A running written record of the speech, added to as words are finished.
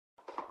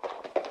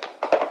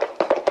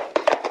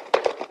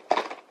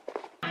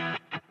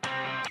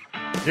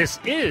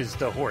This is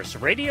the Horse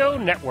Radio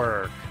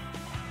Network.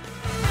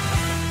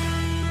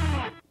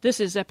 This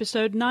is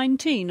episode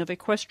 19 of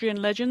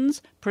Equestrian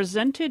Legends,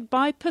 presented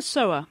by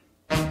Pessoa.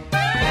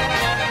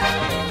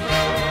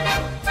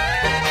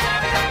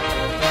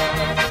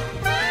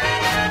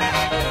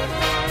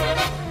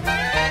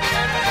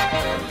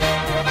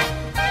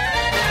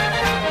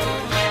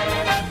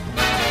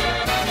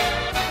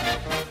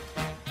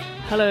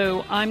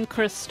 Hello, I'm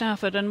Chris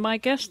Stafford, and my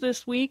guest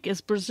this week is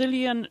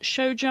Brazilian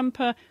show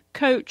jumper,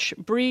 coach,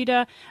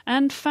 breeder,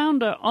 and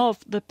founder of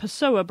the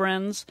Pessoa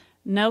brands,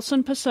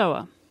 Nelson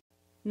Pessoa.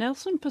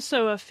 Nelson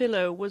Pessoa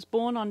Filho was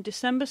born on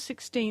December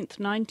 16,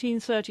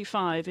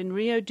 1935 in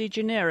Rio de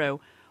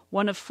Janeiro,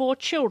 one of 4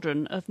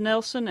 children of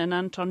Nelson and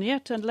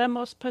Antonieta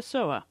Lemos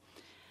Pessoa.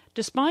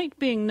 Despite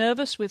being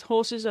nervous with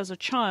horses as a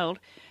child,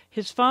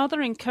 his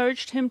father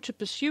encouraged him to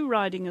pursue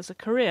riding as a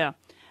career,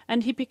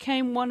 and he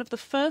became one of the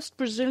first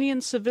Brazilian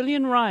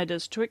civilian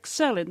riders to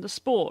excel in the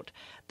sport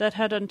that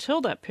had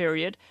until that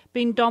period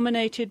been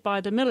dominated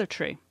by the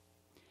military.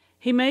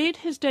 He made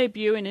his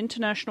debut in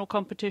international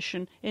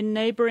competition in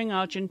neighbouring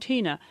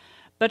Argentina,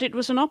 but it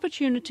was an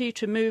opportunity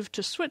to move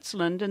to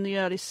Switzerland in the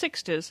early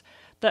 60s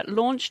that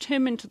launched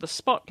him into the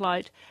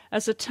spotlight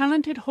as a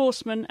talented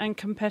horseman and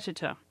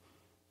competitor.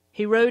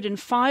 He rode in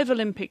 5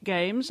 Olympic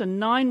Games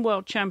and 9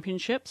 World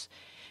Championships.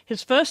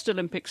 His first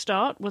Olympic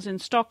start was in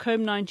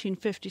Stockholm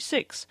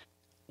 1956,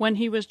 when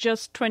he was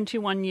just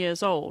 21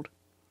 years old.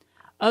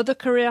 Other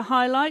career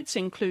highlights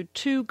include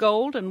 2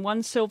 gold and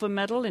 1 silver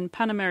medal in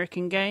Pan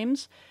American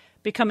Games,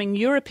 becoming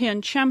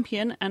European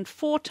champion and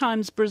 4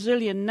 times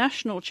Brazilian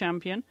national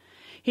champion.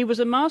 He was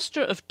a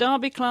master of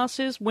derby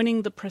classes,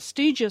 winning the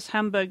prestigious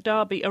Hamburg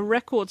Derby a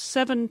record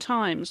 7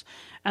 times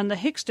and the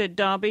Hickstead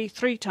Derby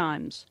 3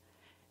 times.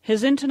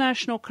 His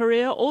international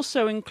career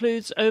also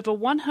includes over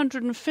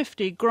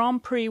 150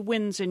 Grand Prix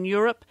wins in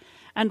Europe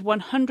and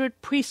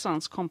 100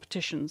 puissance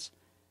competitions.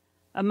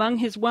 Among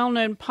his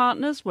well-known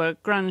partners were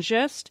Grand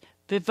Geste,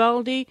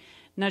 Vivaldi,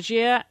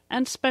 Nagier,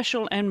 and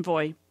Special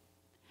Envoy.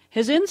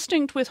 His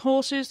instinct with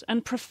horses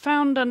and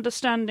profound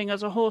understanding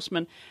as a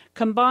horseman,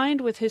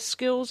 combined with his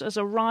skills as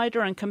a rider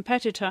and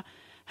competitor,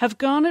 have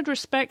garnered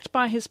respect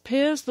by his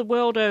peers the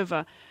world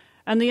over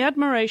and the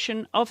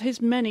admiration of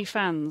his many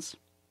fans.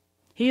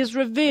 He is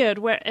revered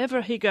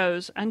wherever he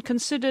goes and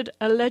considered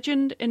a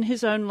legend in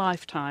his own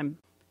lifetime.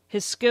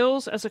 His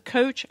skills as a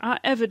coach are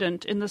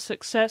evident in the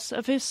success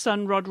of his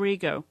son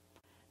Rodrigo.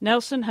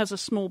 Nelson has a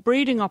small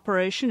breeding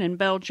operation in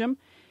Belgium.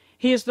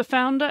 He is the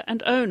founder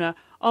and owner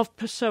of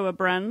Pessoa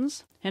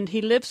brands, and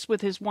he lives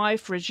with his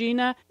wife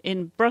Regina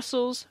in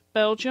Brussels,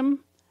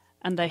 Belgium,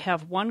 and they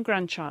have 1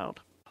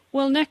 grandchild.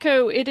 Well,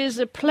 Neko, it is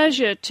a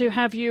pleasure to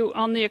have you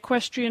on the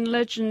Equestrian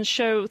Legends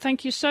show.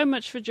 Thank you so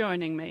much for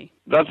joining me.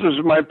 That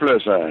is my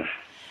pleasure.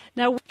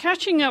 Now,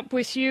 catching up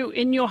with you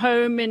in your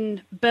home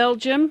in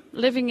Belgium,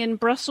 living in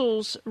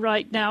Brussels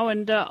right now,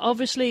 and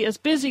obviously as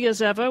busy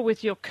as ever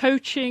with your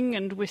coaching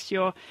and with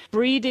your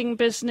breeding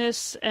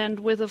business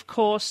and with, of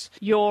course,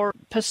 your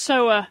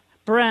Pessoa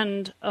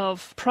brand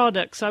of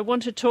products. I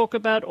want to talk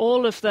about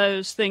all of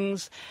those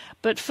things.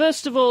 But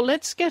first of all,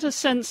 let's get a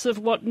sense of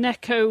what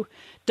Neko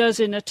does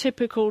in a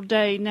typical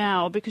day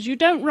now, because you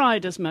don't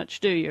ride as much,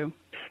 do you?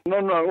 No,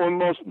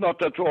 almost not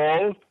at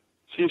all.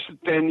 Since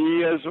 10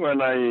 years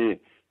when I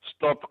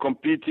stopped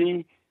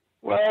competing.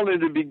 Well, in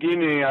the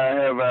beginning I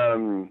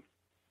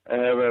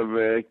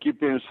have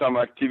keeping some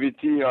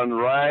activity on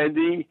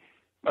riding,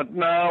 but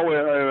now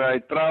I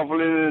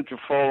traveling to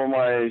follow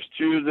my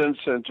students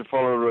and to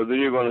follow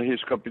Rodrigo on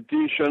his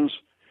competitions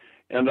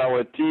and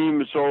our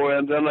team. So,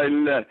 and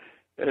then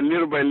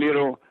little by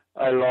little,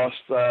 I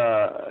lost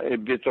a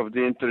bit of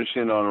the interest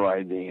in on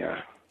riding.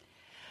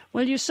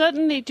 Well, you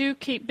certainly do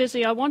keep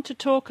busy. I want to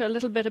talk a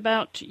little bit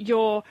about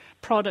your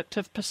product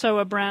of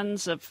Pessoa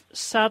brands, of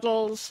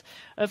saddles,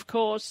 of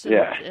course.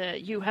 Yeah.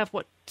 You have,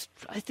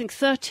 I think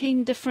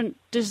 13 different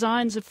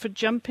designs for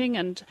jumping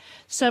and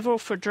several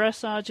for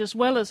dressage, as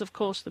well as, of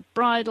course, the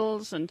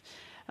bridles and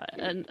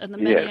the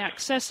many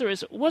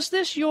accessories. Was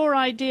this your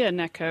idea,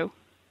 Neko?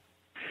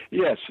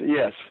 Yes.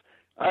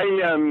 I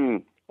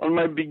on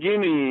my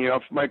beginning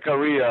of my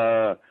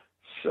career,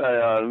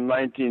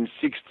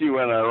 1960,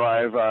 when I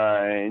arrived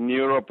in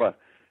Europe,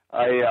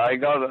 I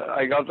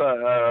got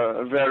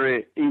a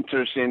very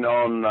interesting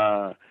on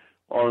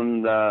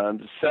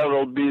the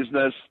saddle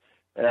business,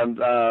 and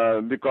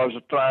because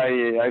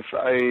I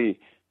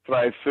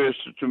try first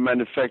to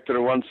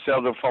manufacture 1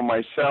 saddle for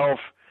myself,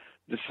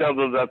 the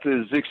saddle that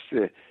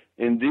existed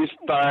in this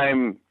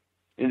time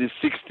in the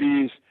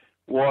 60s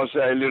was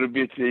a little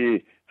bit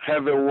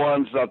heavy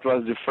ones, that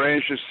was the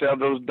French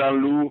saddles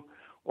Danlou,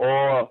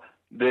 or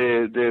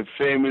the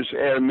famous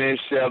Hermès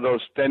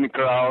saddles, 10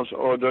 crowns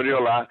or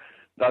Doriola,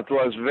 that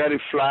was very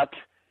flat.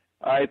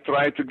 I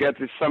tried to get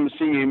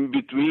something in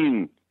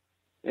between,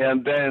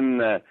 and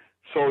then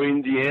so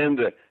in the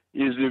end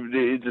is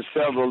the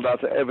saddle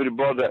that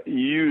everybody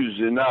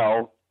uses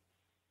now.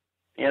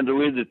 And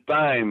with the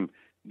time,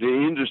 the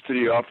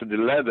industry of the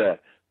leather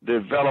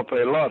developed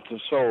a lot.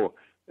 So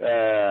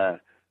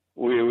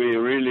we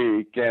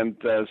really can't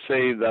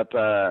say that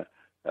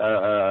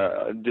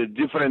the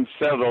different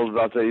saddles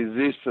that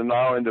exist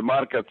now in the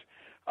market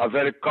are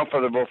very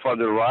comfortable for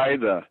the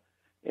rider.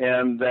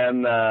 And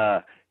then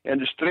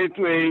and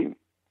straightway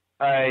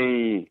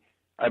I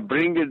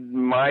bring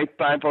my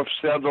type of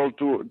saddle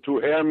to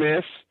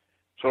Hermes.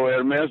 So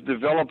Hermes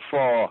developed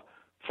for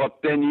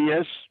 10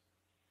 years,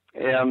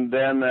 and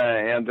then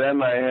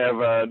I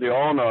have the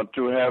honor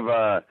to have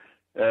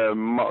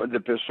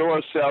the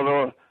Pessoa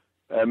saddle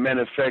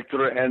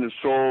manufactured and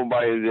sold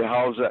by the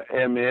house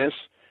Hermes.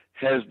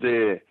 Has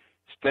the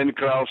Stanley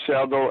Crown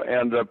saddle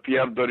and the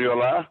Pierre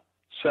Doriola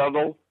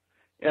saddle,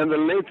 and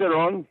later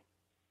on,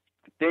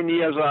 10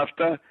 years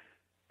after,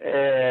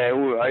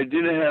 I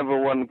didn't have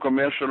one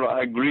commercial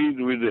agreed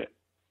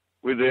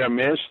with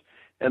Hermes,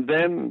 and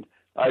then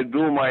I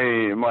do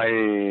my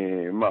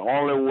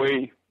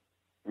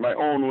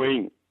own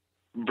way,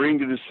 bring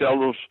the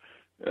saddles,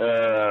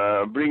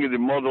 bring the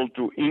model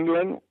to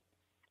England,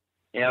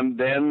 and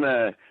then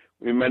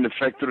we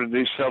manufacture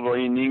this saddle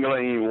in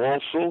England, in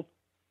Walsall,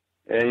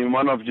 in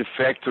one of the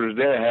factories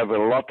there. I have a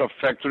lot of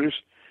factories,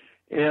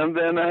 and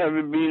then I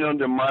have been on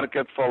the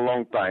market for a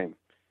long time.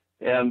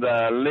 And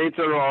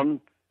later on,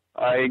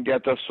 I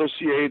get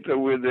associated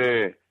with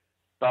the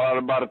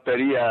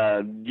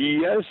Talabarteria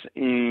Diaz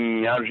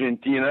in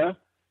Argentina,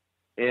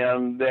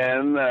 and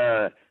then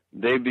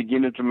they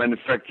begin to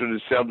manufacture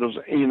the saddles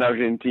in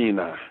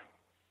Argentina.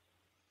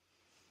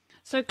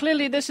 So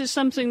clearly this is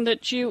something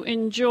that you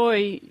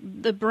enjoy.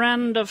 The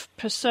brand of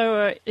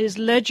Pessoa is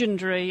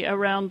legendary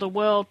around the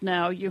world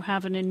now. You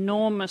have an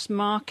enormous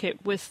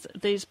market with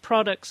these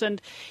products,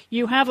 and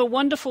you have a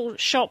wonderful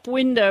shop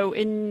window.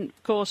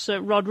 Of course,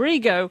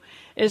 Rodrigo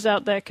is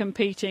out there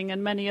competing,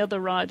 and many other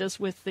riders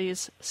with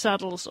these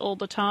saddles all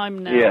the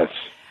time now. Yes.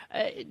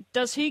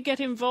 Does he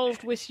get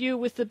involved with you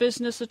with the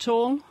business at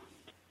all?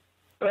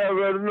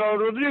 Well, no,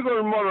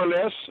 Rodrigo, more or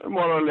less.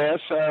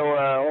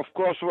 Of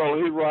course, well,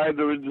 he rides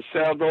with the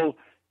saddle,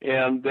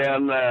 and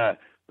then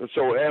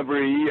so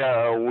every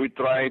year we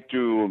try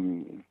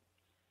to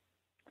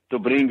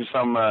bring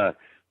some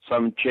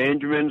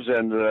changements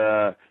and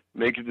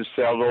make the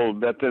saddle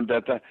better and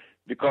better.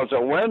 Because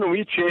when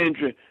we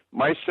change,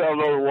 my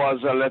saddle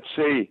was, let's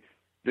say,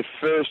 the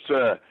first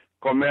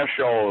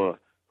commercial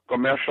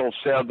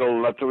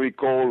saddle that we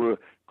call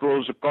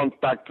close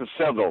contact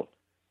saddle.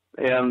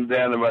 And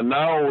then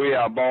now we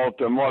are about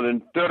more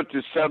than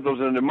 30 saddles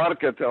in the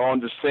market on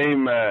the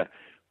same,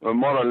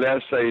 more or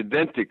less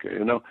identical,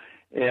 you know.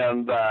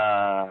 And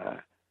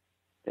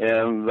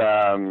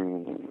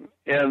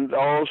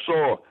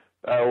also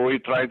we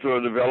try to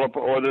develop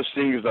other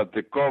things, that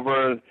the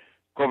cover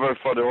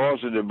for the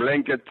horse, the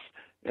blankets,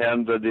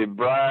 and the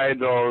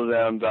bridles,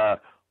 and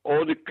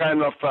all the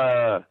kind of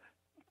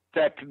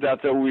tech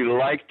that we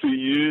like to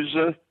use.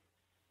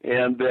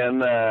 And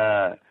then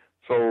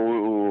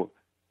so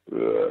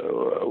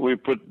we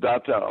put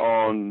that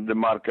on the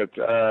market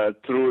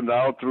through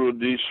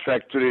this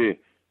factory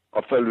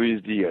of Luis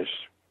Diaz.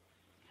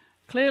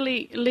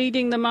 Clearly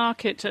leading the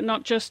market,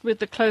 not just with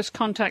the close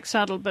contact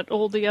saddle, but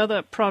all the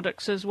other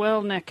products as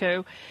well,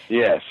 Neko.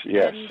 Yes.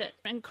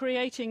 And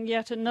creating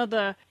yet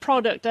another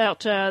product out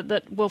there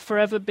that will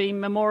forever be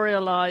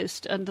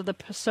memorialized under the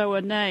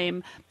Pessoa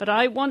name. But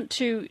I want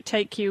to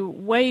take you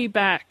way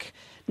back,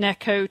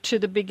 Neko, to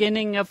the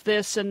beginning of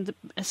this and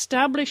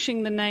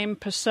establishing the name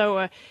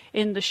Pessoa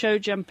in the show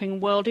jumping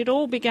world. It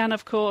all began,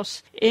 of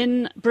course,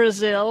 in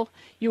Brazil.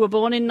 You were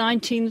born in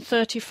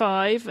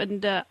 1935,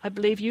 and I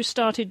believe you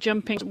started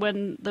jumping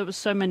when there were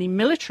so many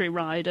military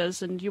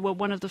riders, and you were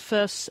one of the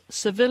first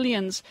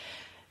civilians.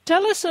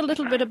 Tell us a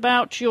little bit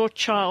about your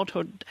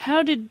childhood.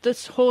 How did the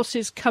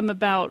horses come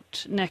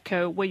about,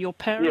 Neko? Were your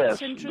parents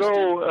interested? Yes,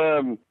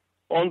 so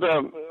on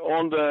the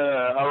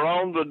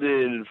around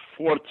the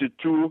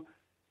 42.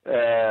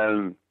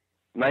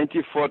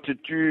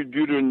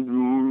 1942,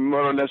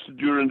 more or less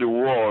during the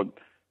war,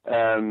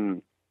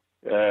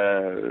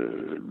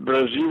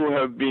 Brazil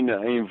have been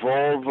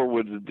involved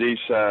with this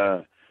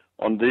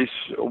on this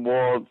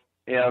war,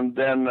 and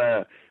then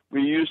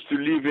we used to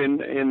live in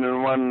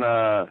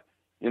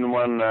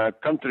one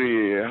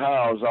country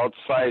house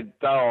outside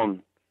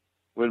town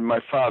with my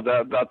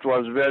father that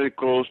was very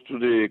close to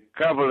the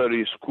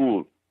cavalry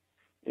school.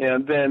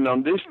 And then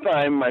on this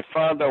time, my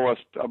father was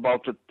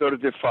about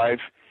 35,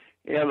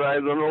 and I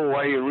don't know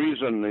why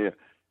reason,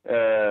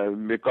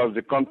 because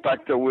the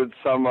contact with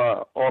some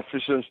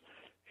officers,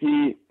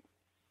 he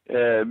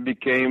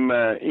became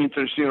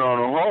interested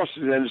on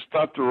horses and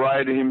started to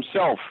ride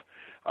himself.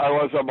 I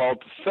was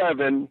about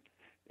 7,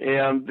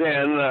 and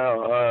then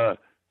I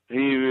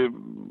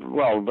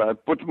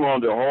put me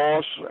on the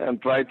horse and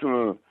tried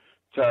to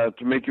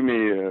make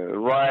me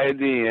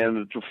riding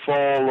and to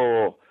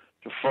follow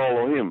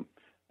him.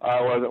 I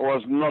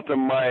was not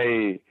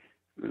my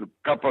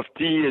cup of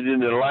tea. I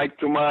didn't like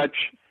too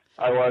much.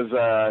 I was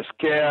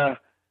scared,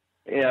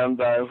 and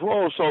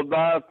also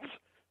that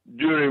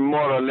during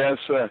more or less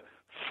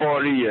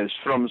 4 years,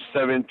 from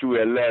 7 to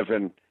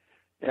 11.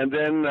 And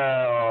then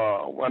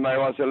when I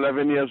was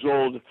 11 years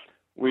old,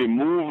 we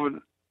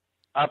moved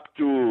up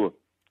to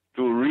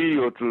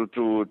Rio,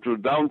 to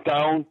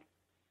downtown,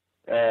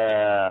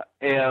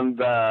 and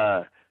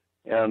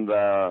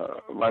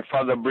my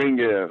father bring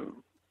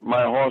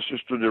my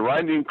horses to the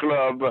riding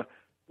club,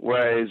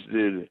 where is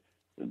the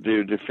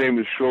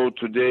famous show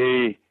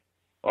today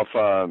of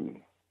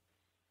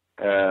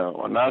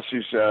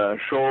Onassis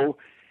show,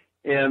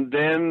 and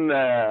then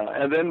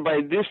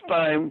by this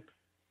time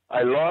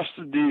I lost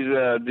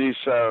this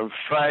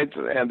fright,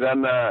 and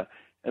then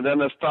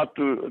I start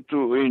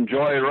to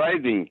enjoy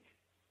riding,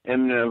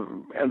 and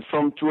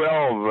from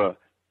 12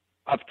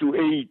 up to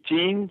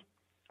 18,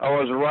 I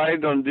was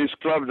riding on this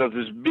club. That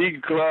is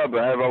big club.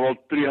 I have about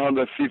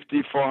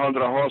 350,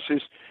 400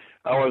 horses.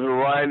 I was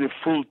riding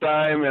full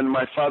time, and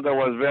my father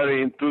was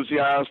very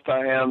enthusiastic,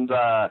 and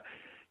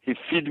he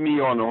feed me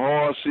on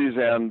horses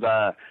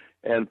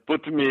and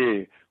put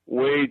me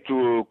way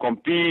to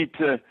compete.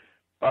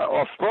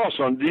 Of course,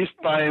 on this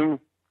time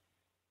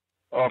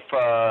of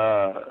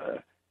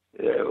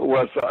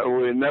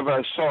we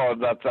never saw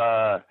that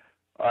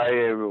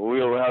I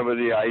will have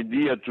the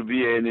idea to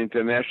be an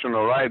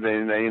international rider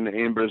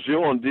in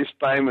Brazil. On this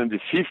time in the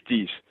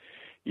 50s,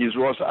 it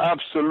was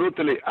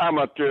absolutely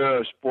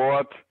amateur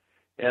sport,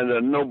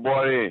 and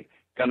nobody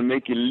can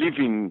make a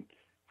living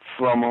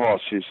from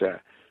horses.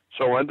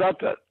 So at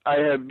that, I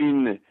have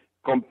been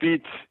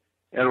compete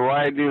and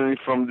riding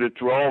from the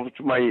 12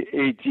 to my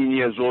 18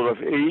 years old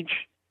of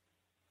age.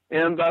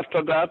 And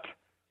after that,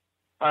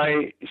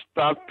 I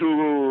start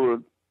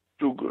to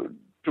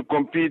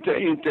compete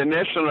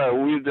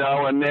international with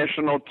our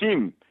national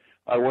team.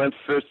 I went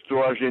first to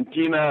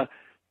Argentina,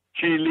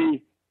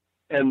 Chile,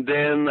 and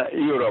then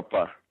Europe.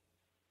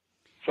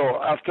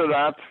 So after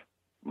that,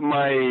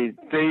 my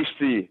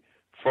taste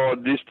for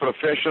this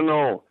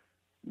professional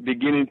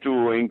beginning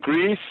to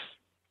increase,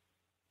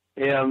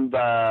 and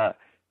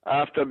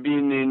after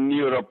being in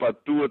Europe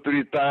 2 or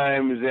 3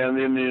 times and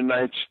in the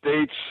United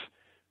States,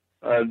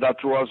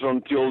 that was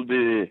until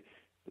the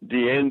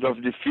end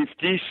of the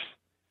 50s.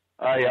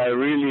 I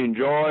really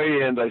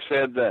enjoy, and I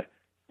said,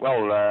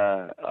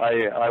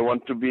 I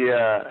want to be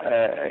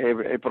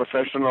a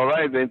professional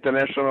rider,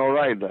 international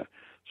rider.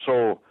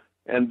 So,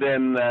 and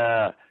then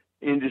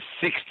in the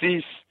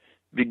 60s,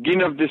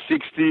 beginning of the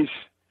 60s,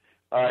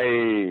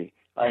 I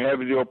have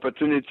the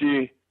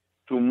opportunity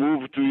to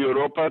move to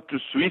Europe, to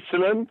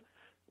Switzerland,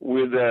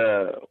 with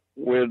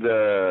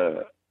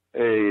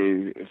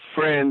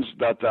friends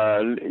that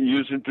are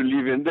using to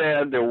live in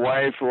there. The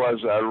wife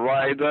was a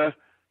rider,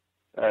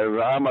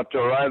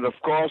 amateur rider, of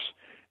course,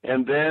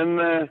 and then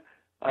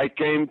I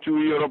came to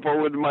Europe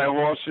with my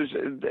horses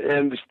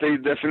and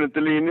stayed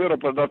definitely in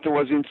Europe. That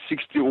was in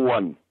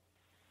 61.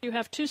 You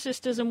have 2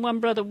 sisters and 1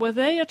 brother. Were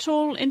they at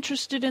all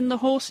interested in the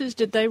horses?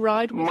 Did they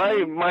ride with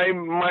you?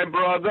 My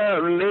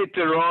brother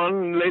later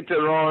on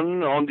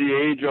the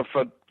age of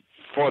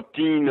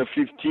 14 or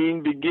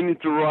 15, beginning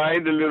to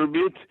ride a little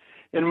bit,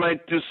 and my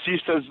 2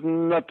 sisters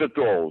not at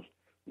all.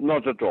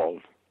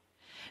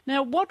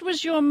 Now, what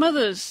was your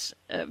mother's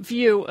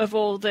view of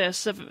all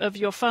this, of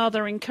your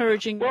father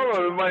encouraging you?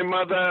 Well, my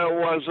mother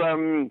was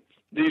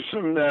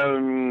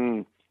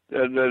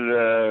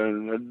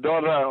the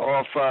daughter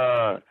of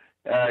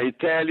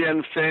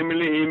Italian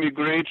family,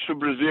 immigrates to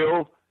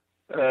Brazil,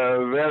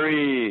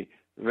 very,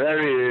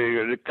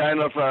 very kind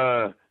of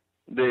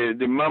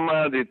the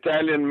mama, the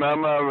Italian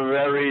mama,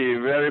 very,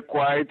 very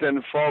quiet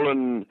and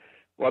following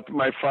what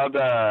my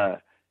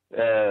father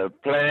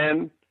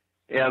planned.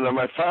 And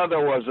my father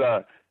was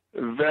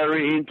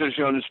very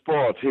interested in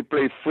sport. He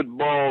played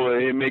football,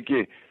 he make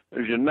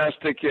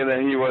gymnastics,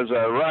 and he was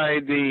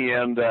riding,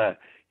 and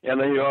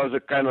he was a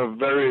kind of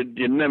very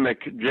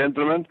dynamic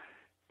gentleman.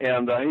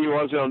 And he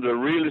was on the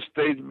real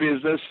estate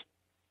business.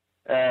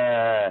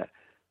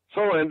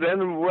 So, and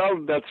then, well,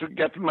 that's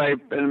got my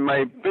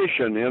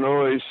passion, you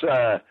know. It's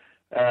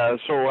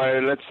so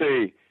let's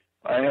say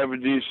I have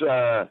this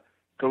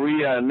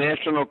career,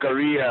 national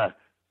career,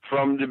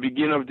 from the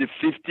beginning of the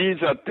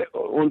 50s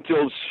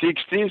until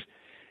 60s,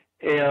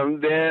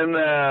 and then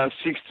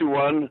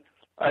 61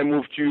 I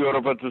moved to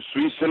Europe, to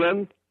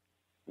Switzerland,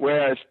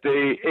 where I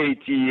stay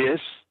 8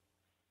 years.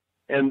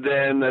 And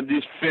then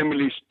this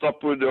family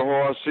stopped with the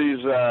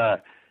horses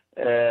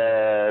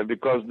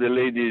because the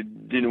lady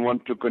didn't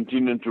want to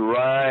continue to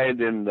ride.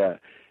 And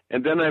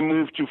then I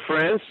moved to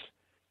France,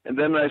 and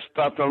then I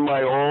started on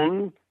my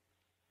own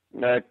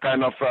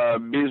kind of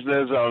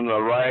business on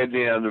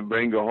riding and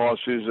bring the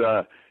horses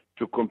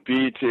to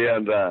compete.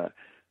 And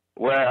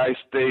where I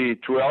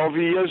stayed 12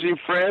 years in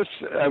France,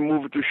 I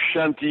moved to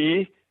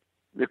Chantilly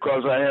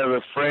because I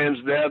have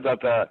friends there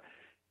that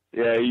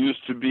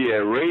used to be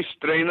a race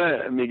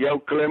trainer, Miguel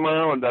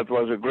Clement, that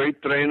was a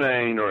great trainer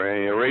in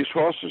race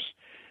horses.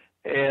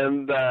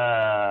 And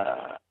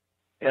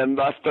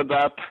after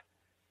that,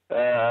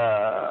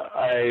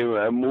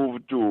 I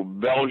moved to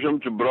Belgium,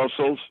 to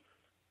Brussels,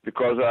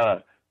 because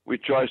we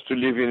chose to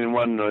live in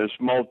one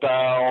small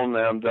town,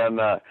 and then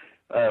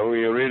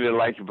we really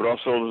like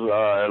Brussels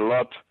a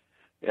lot,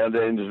 and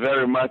it's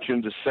very much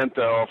in the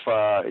center of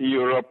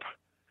Europe.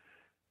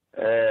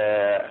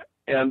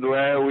 and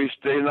where we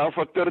stay now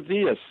for 30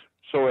 years.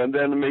 So, and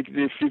then make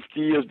the 50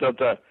 years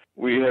that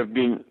we have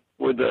been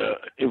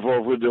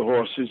involved with the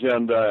horses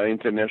and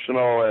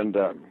international and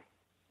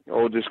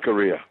all this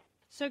career.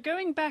 So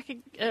going back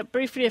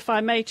briefly, if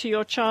I may, to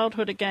your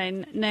childhood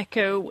again,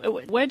 Neco,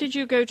 where did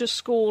you go to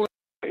school?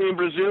 In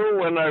Brazil,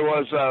 when I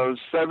was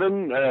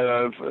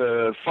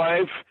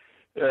 5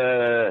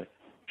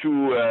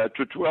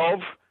 to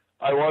 12,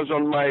 I was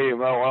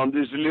on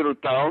this little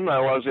town. I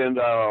was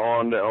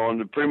on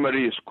the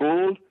primary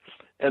school,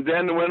 and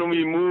then when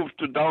we moved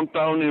to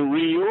downtown in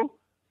Rio,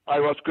 I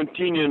was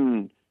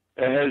continuing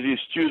as a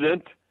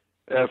student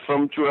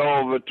from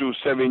 12 to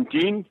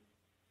 17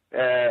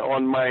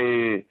 on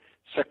my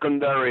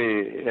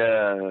secondary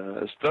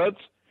studies,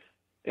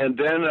 and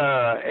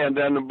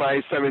then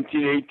by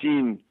 17,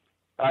 18,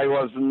 I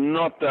was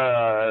not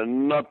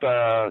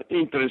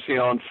interested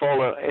on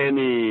follow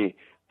any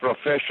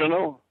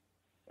professional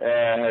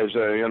as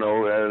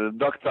a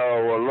doctor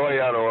or a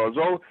lawyer or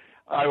so.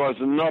 I was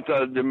not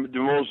the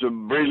most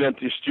brilliant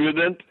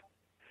student.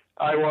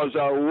 I was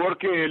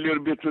working a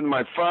little bit with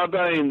my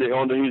father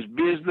on his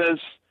business,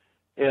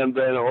 and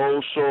then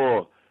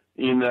also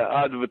in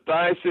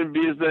advertising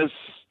business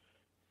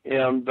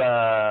and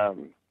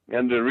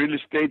the real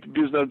estate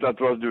business. That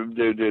was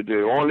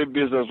the only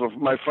business of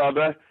my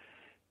father.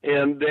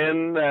 And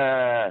then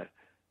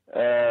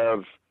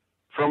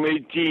from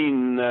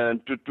 18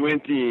 to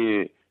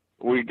 20,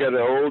 we get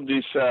all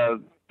this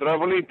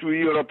traveling to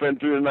Europe and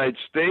to the United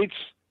States.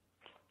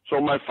 So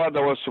my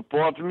father was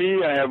supporting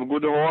me. I have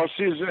good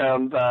horses,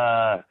 and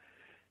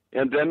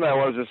then I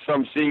was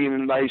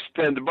something I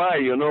stand by,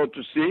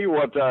 to see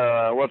what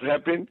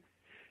happened.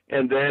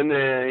 And then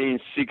in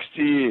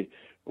 60,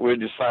 we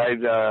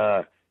decided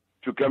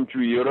to come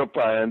to Europe,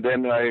 and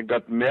then I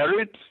got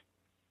married,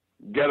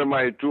 got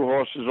my 2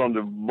 horses on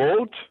the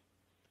boat,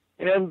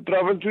 and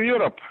traveled to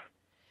Europe.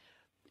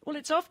 Well,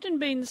 it's often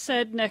been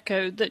said,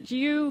 Neco, that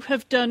you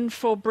have done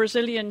for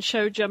Brazilian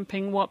show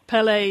jumping what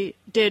Pelé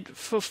did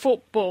for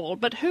football.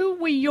 But who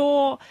were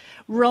your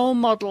role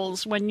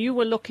models when you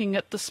were looking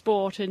at the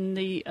sport in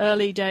the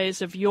early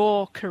days of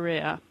your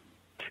career?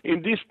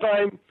 In this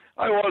time,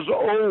 I was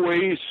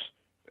always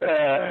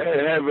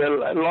have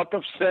a lot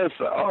of sense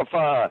of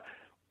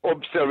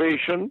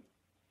observation,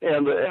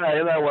 and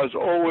I was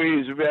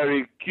always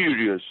very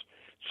curious.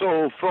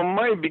 So from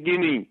my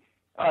beginning,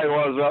 I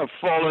was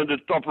following the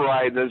top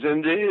riders.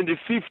 In the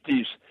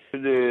 50s,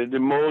 the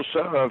most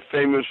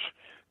famous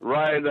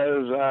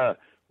riders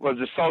was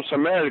the South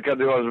America.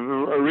 There was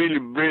really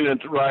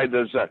brilliant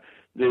riders,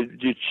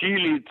 the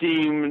Chile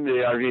team,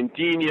 the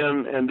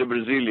Argentinian, and the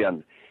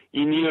Brazilian.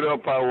 In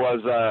Europe, I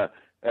was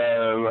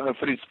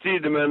Fritz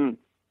Tiedemann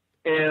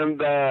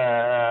and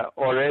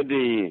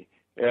already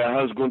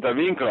Hans-Gunther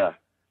Winkler.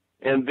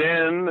 And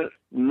then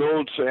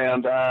notes,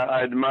 and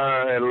I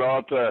admire a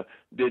lot the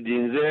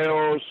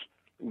Dinzeus,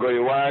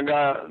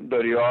 Goiwaga,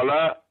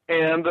 Doriola,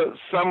 and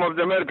some of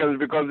the Americans,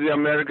 because the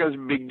Americans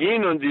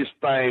begin on this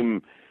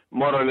time,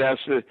 more or less,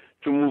 to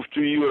move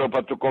to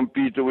Europe to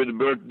compete with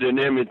Bert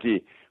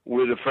Denemity,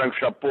 with Frank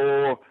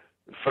Chapeau,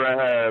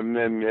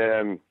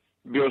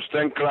 Bill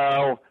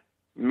Stencklau,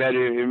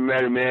 Mary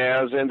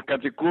Mayers, and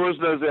Cathy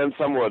Kuznas, and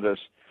some others.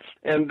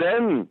 And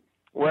then,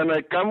 when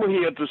I come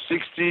here to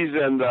 60s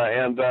and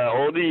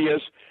all the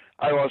years,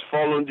 I was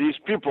following these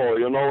people,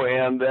 and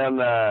then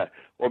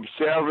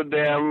observed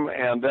them,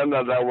 and then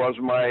that was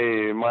my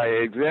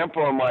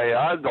example, my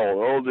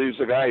idol, all these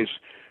guys,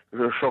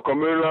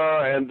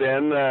 Schockemüller, and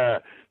then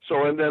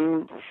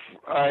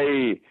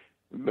I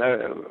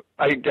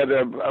get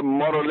a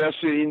more or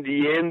less in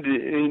the end,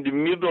 in the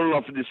middle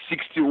of the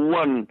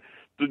 61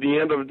 to the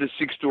end of the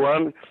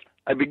 61,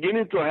 I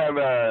beginning to have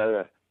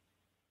a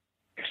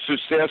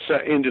success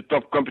in the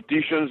top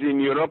competitions in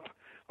Europe.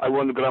 I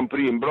won the Grand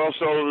Prix in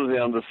Brussels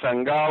and the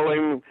St.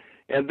 Gallen,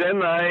 and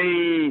then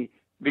I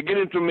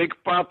beginning to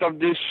make part of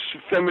this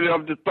family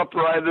of the top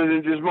riders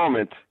in this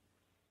moment.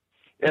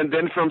 And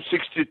then from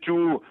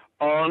 62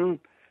 on,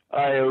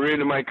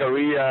 my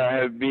career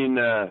have been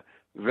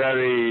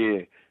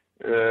very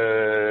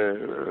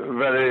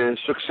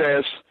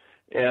success.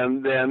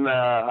 And then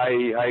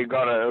I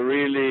got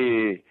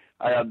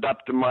I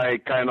adapt my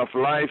kind of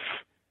life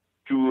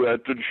to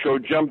the show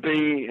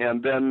jumping,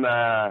 and then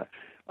I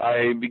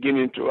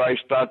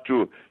start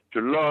to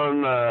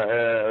learn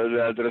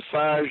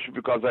dressage,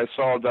 because I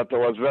saw that it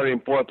was very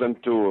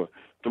important to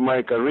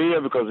my career,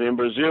 because in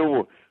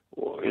Brazil,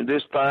 in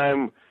this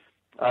time,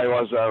 I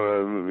was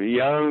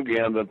young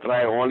and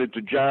try only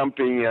to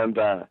jumping, and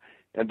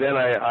then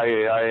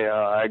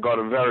I got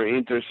very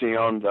interesting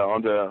on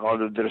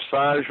the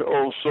dressage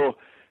also,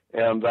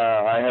 and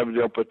I have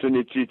the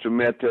opportunity to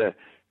meet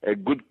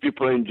good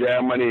people in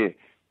Germany.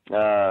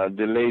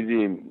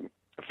 The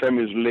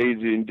famous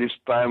lady in this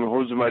time,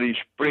 Rosemarie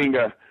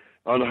Springer,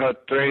 on her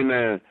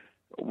trainer,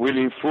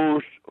 William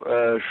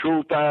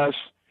Schultas,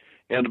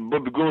 and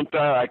Bob Gunther.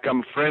 I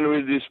come friend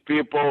with these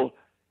people,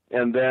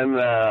 and then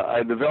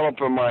I develop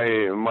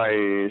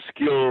my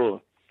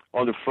skill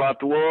on the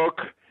flat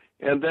work,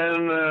 and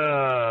then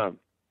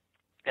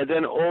and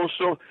then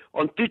also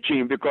on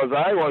teaching, because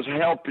I was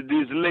helping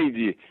this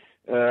lady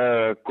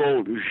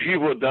called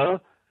Givaudan,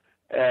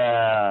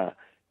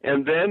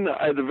 and then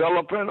I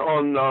developed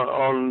on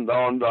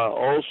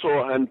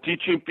also and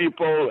teaching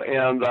people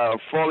and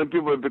following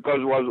people, because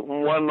it was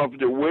one of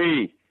the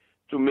way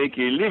to make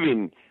a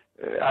living.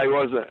 I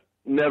was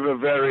never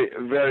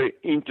very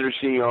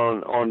interesting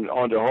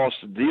on the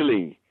horse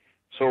dealing,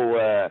 so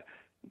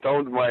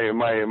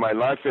my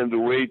life and the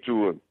way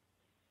to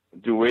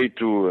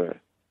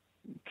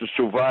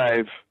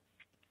survive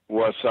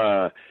was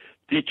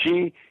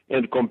teaching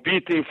and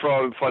competing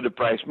for the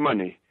prize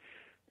money,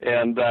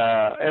 and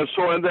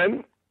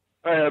then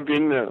I have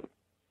been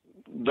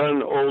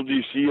done all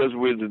these years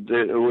with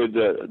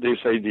this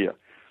idea.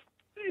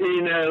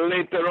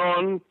 Later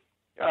on,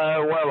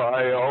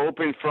 I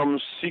opened from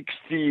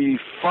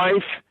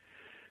 65,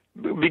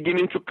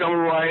 beginning to come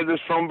riders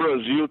from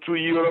Brazil to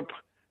Europe,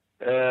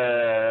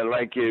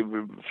 like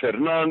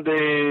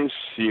Fernandes,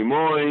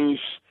 Simões,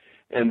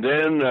 and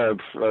then a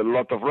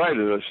lot of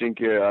riders. I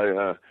think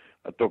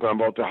I'm talking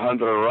about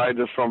 100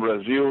 riders from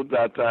Brazil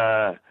that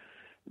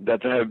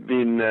have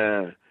been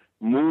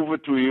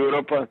moved to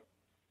Europe,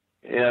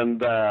 and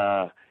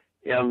now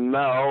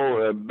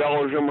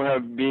Belgium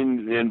have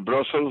been, in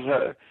Brussels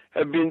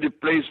have been the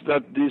place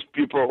that these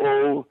people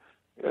all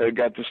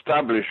got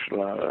established.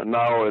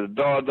 Now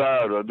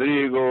Doda,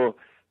 Rodrigo,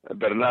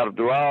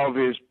 Bernardo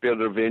Alves,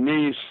 Pedro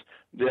Venice,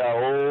 they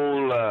are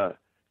all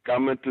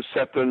coming to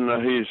set on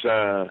his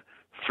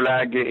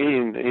flag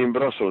in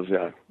Brussels.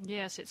 Yeah.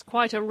 Yes, it's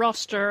quite a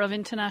roster of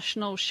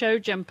international show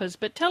jumpers.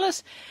 But tell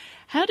us,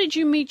 how did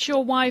you meet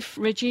your wife,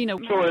 Regina?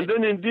 So, and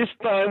then in this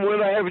time,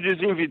 when I have this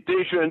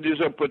invitation and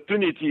this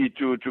opportunity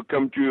to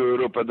come to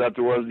Europe, that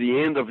was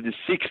the end of the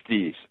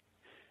 60s.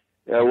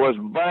 It was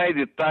by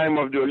the time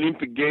of the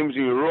Olympic Games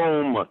in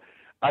Rome.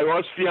 I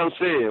was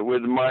fiancé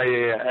with my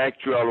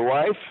actual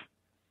wife,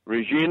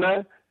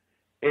 Regina,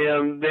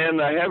 and then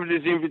I have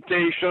this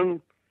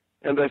invitation,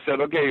 and I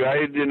said, okay,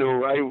 I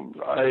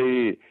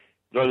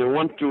don't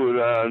want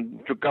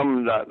to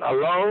come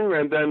along,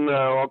 and then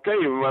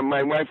okay,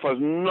 my wife was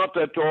not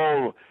at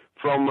all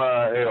from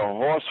a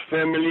horse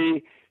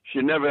family.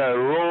 She never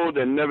rode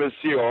and never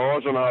see a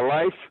horse in her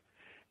life.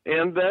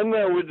 And then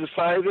we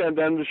decided, and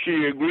then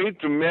she agreed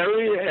to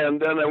marry, and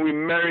then we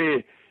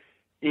married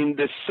in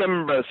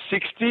December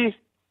 60,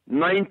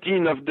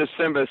 19th of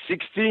December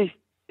 60,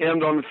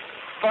 and on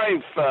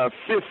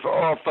 5th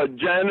of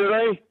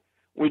January,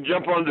 we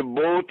jump on the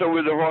boat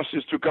with the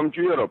horses to come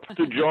to Europe,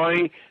 to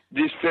join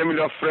this family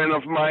of friend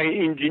of mine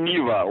in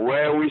Geneva,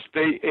 where we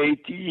stay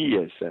 8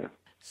 years.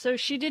 So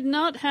she did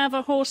not have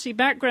a horsey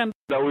background.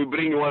 We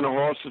bring one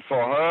horse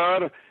for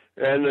her,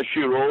 and she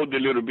rode a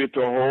little bit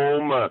at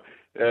home,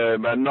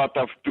 but not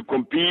to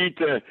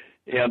compete,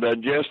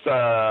 and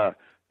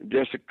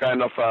just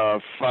kind of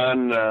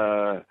fun,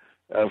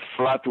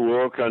 flat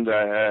work and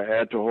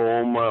at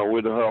home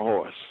with her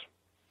horse.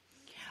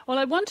 Well,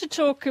 I want to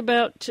talk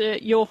about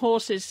your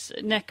horses,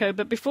 Neko,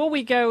 but before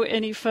we go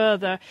any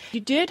further,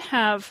 you did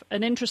have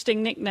an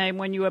interesting nickname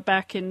when you were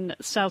back in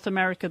South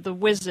America, the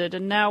Wizard,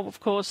 and now, of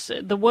course,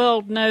 the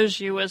world knows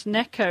you as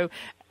Neko.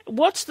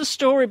 What's the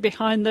story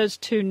behind those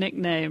two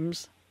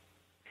nicknames?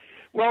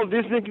 Well,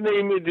 this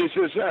nickname, this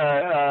is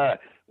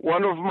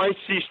one of my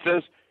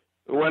sisters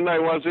when I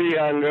was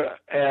younger,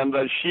 and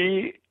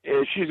she's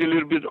a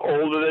little bit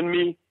older than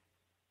me,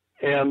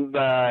 and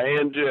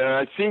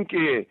I think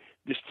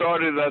the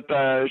story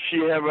that she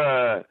have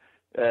a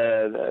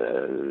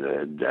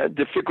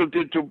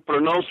difficulty to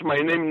pronounce my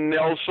name,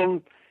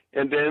 Nelson,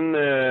 and then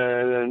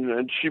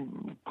she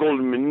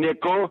called me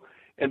Neko,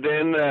 and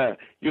then,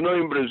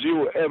 in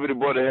Brazil,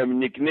 everybody have a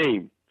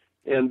nickname,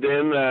 and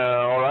then,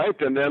 all right,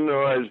 and then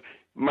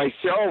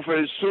myself,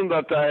 as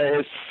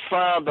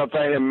far that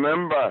I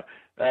remember,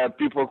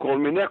 people call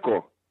me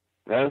Neko,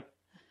 and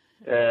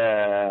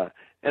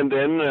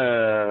then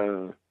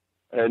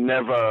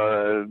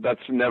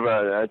that's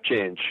never a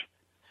change.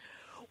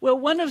 Well,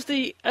 one of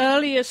the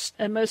earliest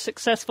and most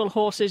successful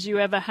horses you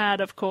ever had,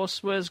 of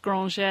course, was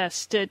Grand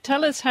Geste.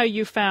 Tell us how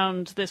you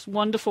found this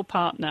wonderful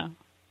partner.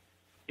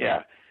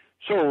 Yeah.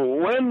 So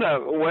when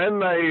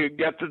I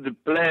got the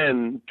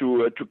plan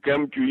to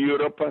come to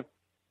Europe,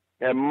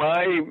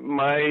 my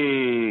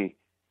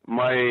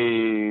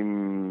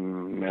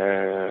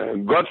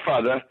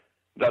godfather,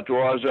 that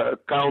was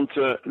Count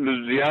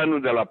Luciano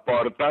de la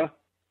Porta.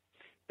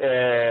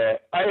 I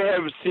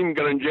have seen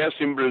Grand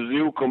Geste in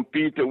Brazil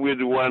compete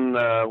with one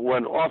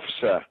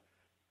officer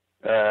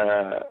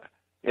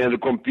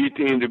and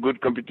competing in the good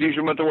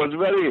competition, but it was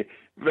very,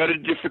 very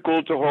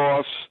difficult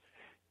horse.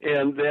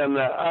 And then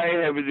I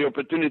have the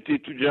opportunity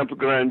to jump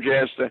Grand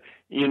Geste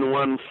in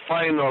one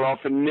final of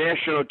a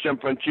national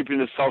championship in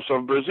the south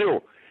of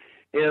Brazil.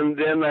 And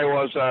then I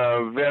was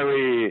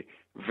very,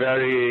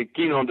 very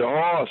keen on the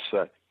horse.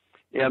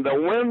 And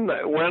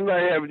when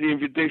I have the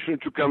invitation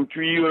to come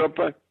to Europe,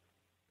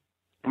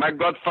 my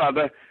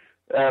godfather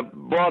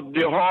bought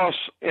the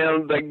horse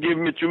and gave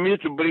it to me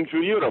to bring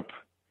to Europe.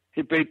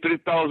 He paid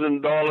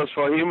 $3,000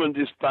 for him at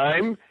this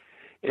time,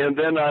 And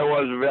then I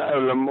was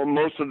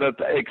most of that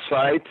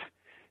excited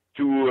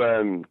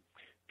to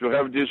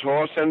have this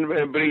horse and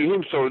bring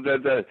him, so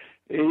that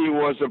he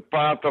was a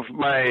part of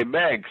my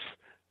bags.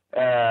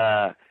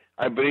 I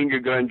bring a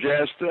Grand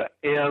Jester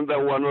and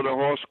one other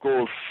horse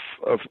called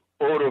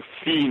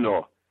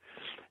Orofino.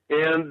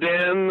 And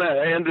then,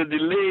 the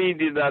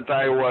lady that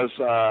I was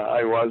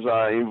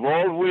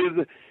involved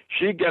with,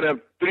 she got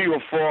 3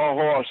 or 4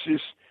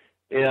 horses,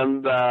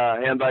 and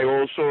I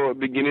also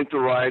beginning to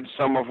ride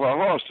some of her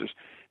horses.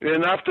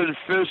 And after the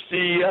first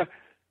year,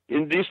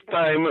 in this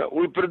time,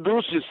 we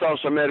produced in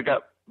South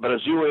America,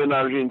 Brazil and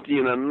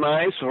Argentina,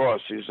 nice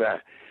horses.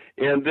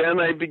 And then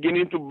I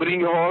beginning to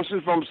bring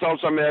horses from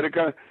South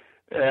America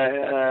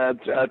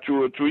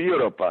to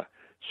Europe.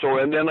 So,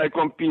 and then I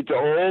compete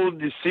all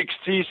the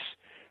 60s,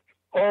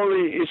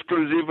 only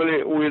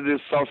exclusively with the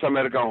South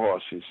American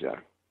horses.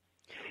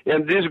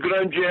 And this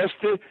Grand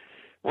Jester,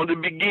 on the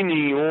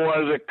beginning,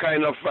 was a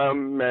kind of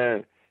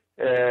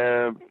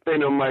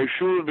pain on my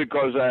shoes,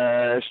 because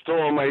I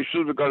stole my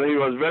shoes because he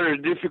was very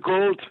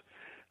difficult.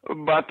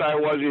 But I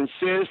was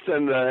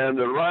insistent and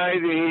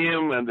riding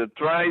him and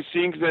try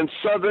things. And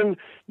suddenly,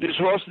 this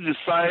horse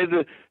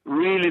decided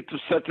really to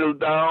settle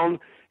down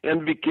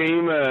and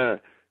became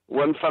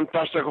one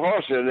fantastic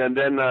horse. And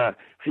then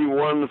he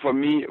won for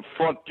me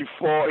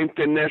 44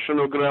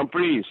 international Grand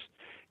Prix,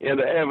 and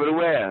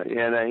everywhere,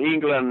 in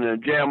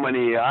England,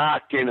 Germany,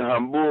 Aachen,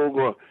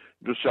 Hamburg,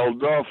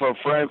 Düsseldorf,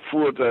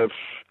 Frankfurt,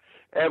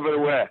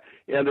 everywhere.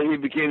 And he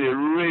became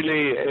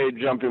really a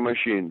jumping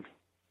machine.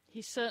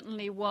 He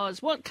certainly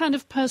was. What kind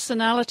of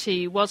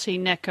personality was he,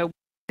 Neco?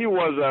 He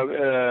was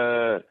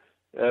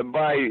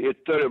by a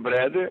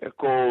thoroughbred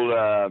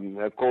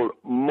called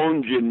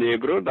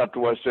Montenegro. That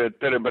was a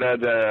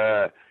thoroughbred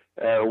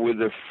with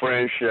the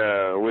French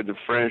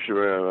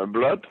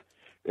blood,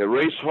 a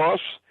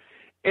racehorse.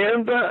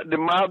 And the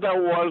mother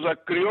was a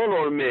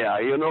Criollo mare,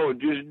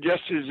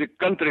 just as a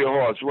country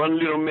horse. One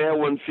little mare,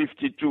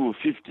 152,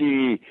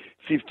 50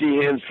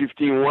 hands,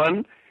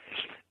 15-1.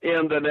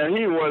 And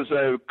he was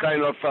a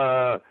kind of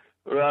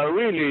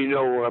really,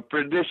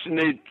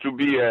 predestined to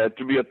be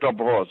a top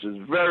horse.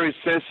 It's very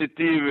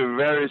sensitive,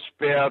 very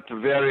spared,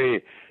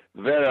 very,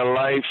 very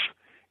alive,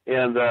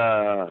 and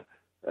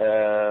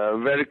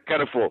very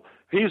careful.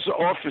 His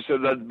officer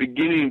that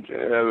beginning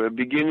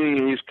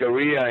his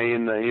career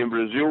in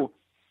Brazil,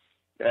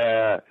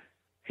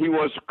 he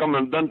was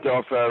commandant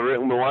of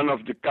one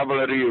of the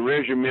cavalry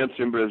regiments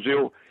in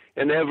Brazil,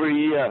 and every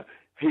year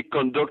he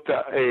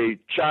conducted a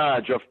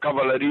charge of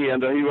cavalry,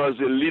 and he was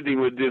leading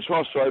with this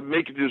horse. So I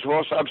make this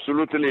horse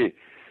absolutely,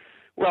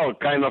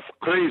 kind of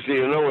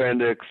crazy,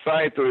 and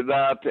excited with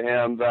that,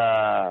 and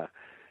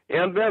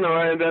then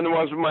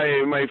was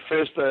my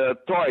first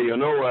toy,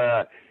 and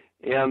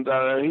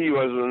he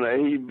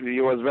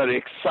was very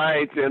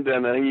excited, and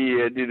then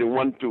he didn't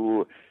want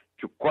to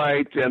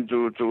quiet and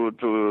to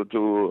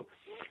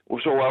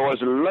so I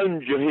was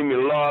lunging him a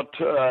lot,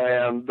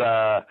 and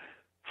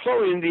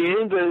so in the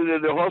end,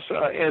 the horse,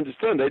 I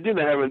understand, I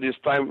didn't have at this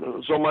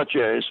time so much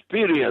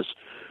experience.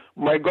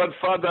 My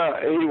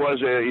godfather, he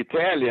was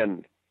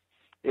Italian,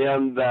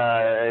 and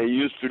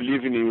used to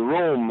live in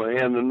Rome,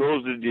 and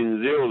knows the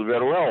Dinzeus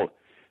very well.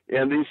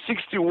 And in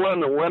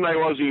 61, when I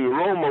was in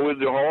Rome with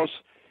the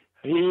horse,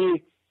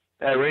 he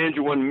arranged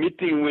one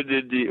meeting with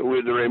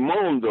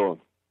Raimondo.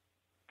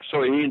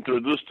 So he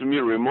introduced to me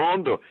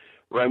Raimondo.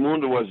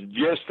 Raimondo was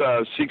just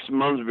 6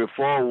 months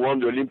before won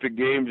the Olympic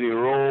Games in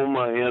Rome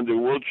and the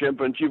World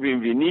Championship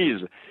in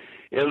Venice.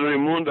 And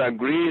Raimondo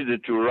agreed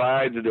to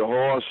ride the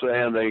horse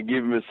and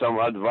give me some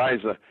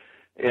advice.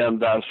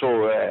 And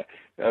so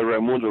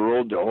Raimondo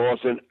rode the horse,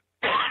 and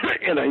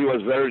and he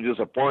was very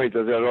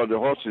disappointed. The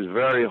horse is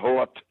very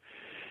hot,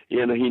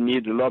 and he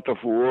needs a lot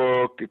of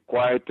work,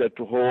 quiet at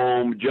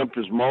home, jump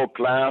small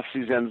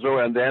classes, and so.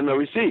 And then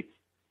we see.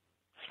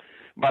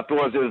 But it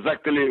was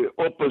exactly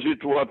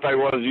opposite to what I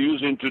was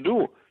using to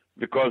do,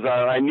 because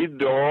I need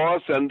the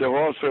horse, and the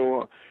horse,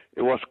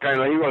 he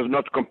was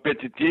not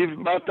competitive,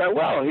 but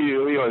he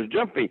was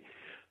jumping.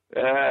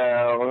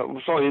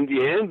 So in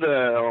the end,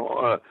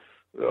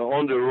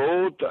 on the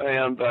road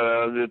and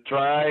the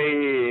try,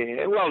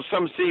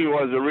 something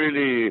was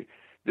really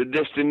the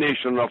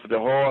destination of the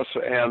horse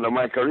and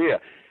my career.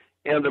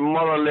 And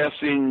more or less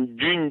in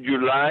June,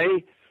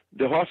 July,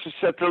 the horse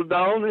settled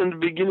down and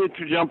beginning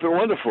to jump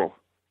wonderful.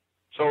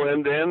 So,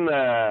 and then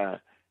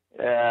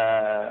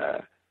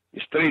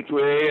straight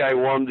away I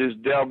won these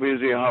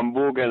derbies in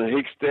Hamburg and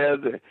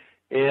Hickstead,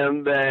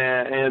 and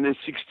in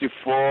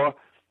 64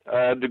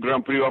 the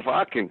Grand Prix of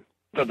Aachen.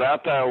 So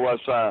that was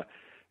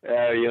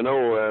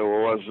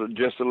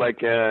just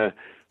like a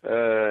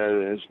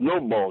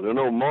snowball,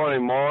 more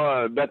and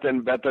more, better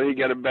and better, he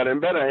get better and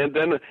better. And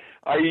then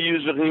I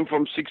used him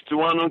from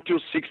 61 until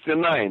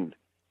 69.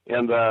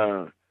 And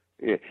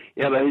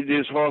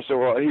this horse,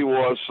 he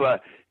was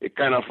a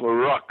kind of a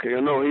rock, he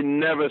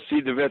never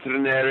see the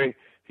veterinary,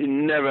 he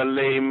never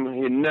lame,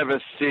 he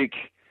never sick.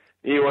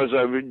 He was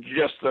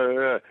just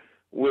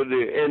with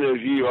the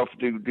energy of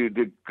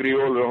the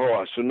Criollo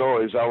horse,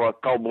 is our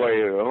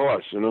cowboy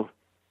horse,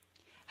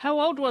 How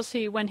old was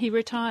he when he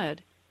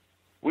retired?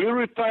 We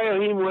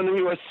retired him when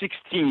he was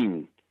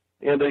 16,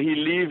 and he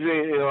lived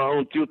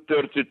until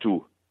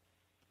 32.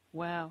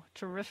 Wow,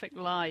 terrific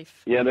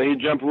life. Yeah, he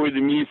jumped with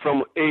me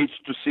from 8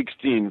 to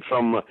 16,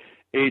 from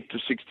 8 to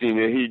 16.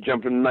 He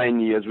jumped 9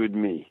 years with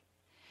me.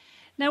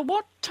 Now,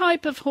 what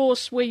type of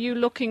horse were you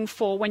looking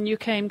for when you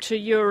came to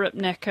Europe,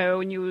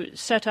 Neko, and you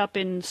set up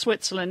in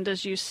Switzerland,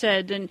 as you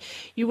said, and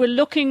you were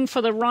looking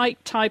for the right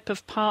type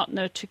of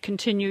partner to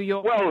continue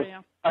your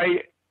career?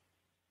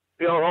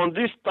 On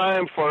this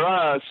time for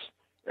us,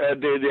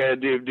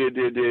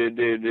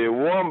 the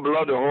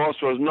warm-blooded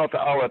horse was not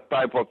our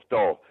type of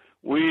dog.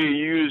 We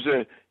use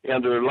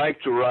and we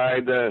like to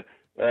ride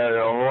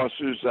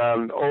horses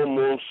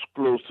almost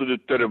close to the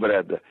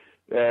thoroughbred.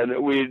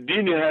 And we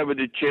didn't have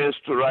the chance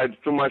to ride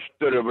too much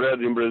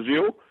thoroughbred in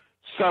Brazil,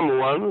 some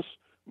ones,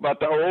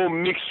 but all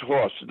mixed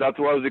horse. That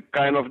was the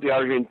kind of the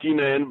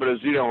Argentina and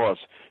Brazilian horse.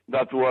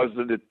 That was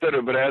the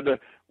thoroughbred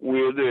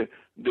with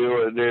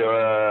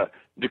the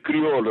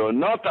Criollo.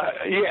 Not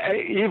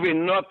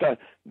even not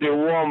the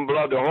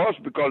warm-blooded horse,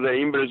 because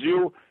in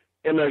Brazil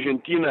and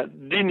Argentina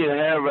didn't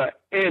have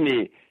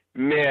any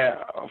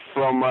mare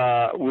from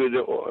with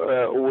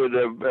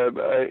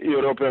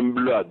European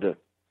blood.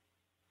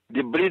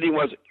 The breeding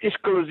was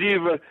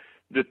exclusive,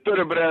 the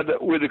thoroughbred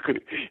with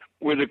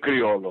the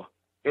Criollo.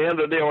 And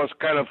there was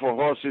kind of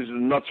horses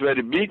not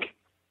very big,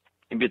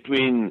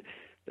 between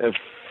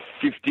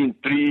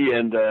 15.3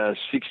 and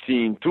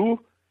 16.2,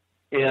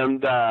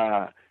 and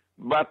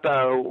but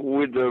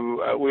with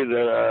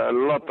a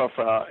lot of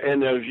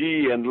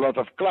energy and a lot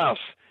of class.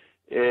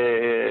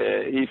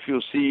 If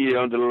you see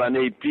on the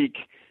Lanay Peak,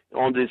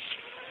 on the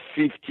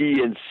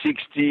 50s and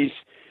 60s,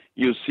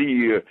 you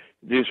see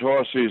these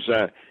horses,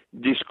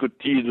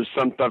 Discutido,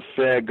 Santa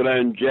Fe,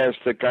 Grand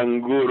Jester,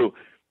 Canguro,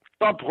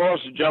 top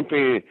horse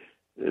jumping.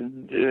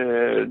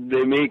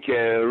 They make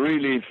a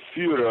really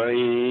furor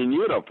in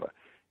Europe.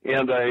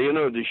 And,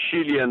 the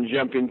Chilean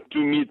jumping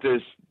 2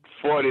 meters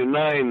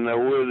 49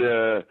 with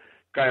a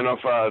kind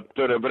of a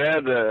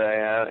thoroughbred,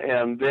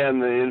 and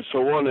then and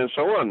so on and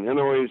so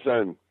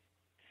on.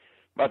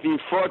 But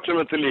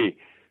unfortunately,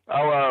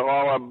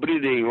 our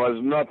breeding was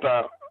not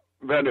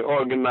very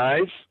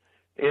organized,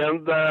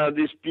 and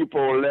these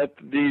people let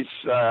these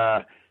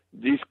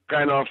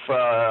kind of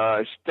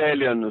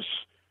stallions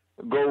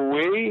go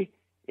away,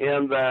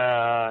 and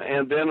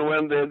then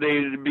when they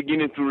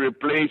beginning to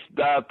replace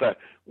that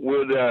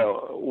with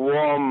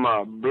warm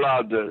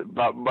blood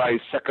by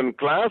second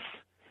class,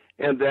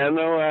 and then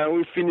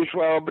we finish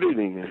our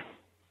breeding.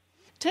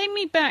 Take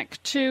me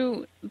back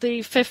to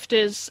the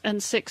 50s and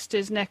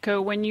 60s,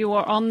 Neko, when you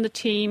were on the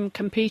team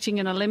competing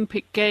in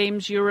Olympic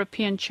Games,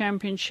 European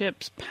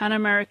Championships, Pan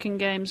American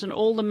Games, and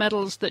all the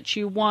medals that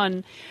you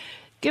won.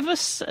 Give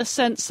us a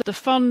sense of the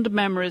fond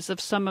memories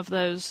of some of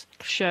those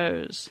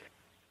shows.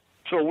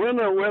 So when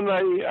I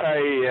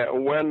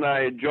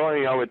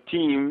joined our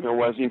team, it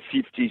was in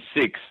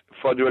 '56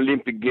 for the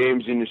Olympic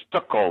Games in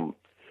Stockholm.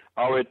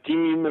 Our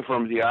team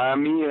from the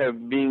Army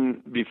have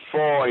been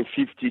before in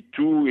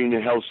 '52 in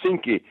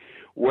Helsinki,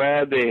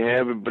 where they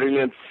have a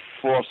brilliant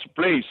fourth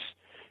place,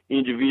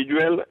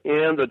 individual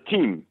and a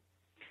team.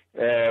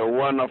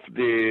 One of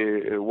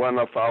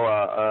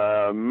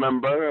our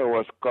member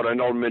was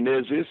Coronel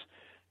Menezes.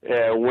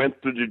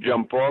 Went to the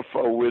jump off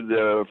with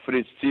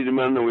Fritz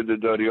Tiedemann, with the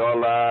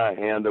Doriola,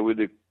 and with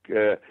the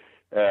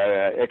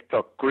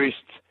Hector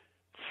Christ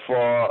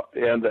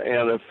and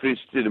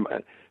Fritz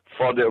Tiedemann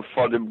for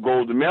the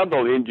gold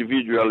medal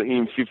individual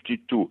in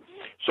 '52.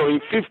 So in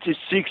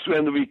 '56,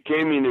 when we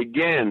came in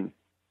again,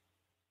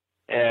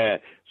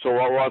 that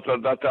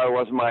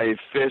was my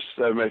first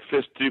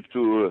trip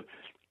to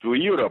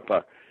Europe.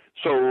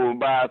 So,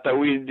 but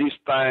this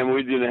time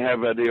we didn't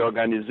have the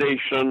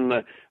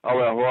organization.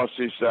 Our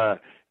horses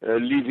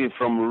leaving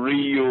from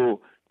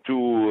Rio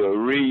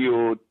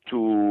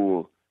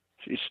to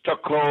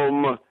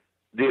Stockholm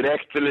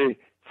directly,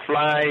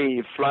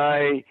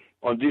 fly.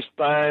 On this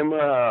time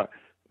to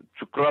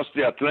cross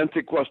the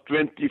Atlantic was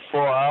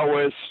 24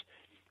 hours,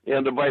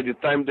 and by the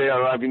time they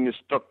arrived in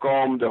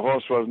Stockholm, the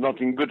horse was not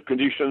in good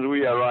conditions.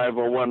 We arrived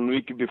 1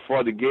 week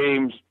before the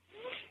games,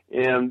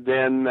 and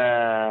then.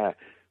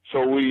 So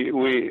we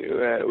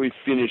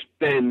finished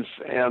 10th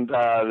and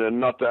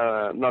not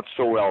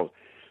so well.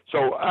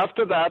 So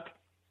after that,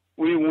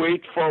 we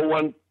wait for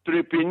one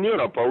trip in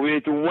Europe. We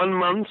wait 1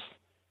 month.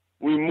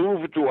 We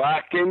moved to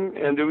Aachen,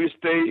 and we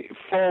stay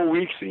 4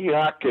 weeks in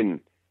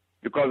Aachen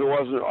because it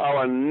was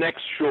our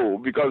next show.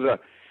 Because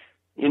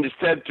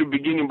instead to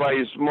begin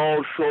by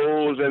small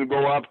shows and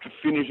go up to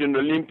finish in the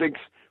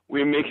Olympics,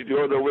 we make it the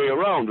other way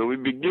around. We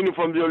begin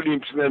from the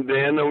Olympics, and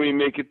then we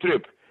make a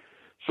trip.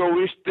 So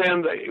we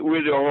stand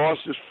with the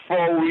horses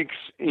 4 weeks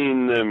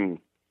in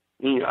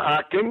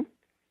Aachen,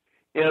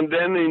 and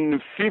then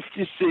in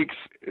 '56,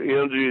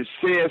 the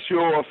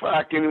CSO of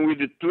Aachen with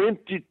the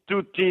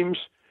 22 teams,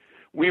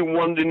 we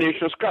won the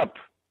Nations Cup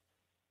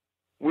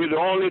with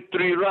only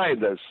 3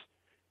 riders,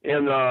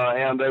 and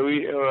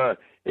we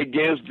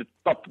against the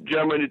top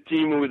Germany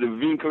team with the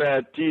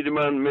Winkler,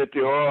 Tiedemann,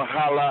 Meteor,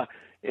 Haller,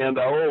 and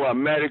all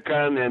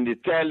American and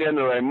Italian,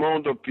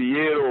 Raimondo,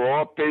 Piero,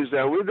 Lopez,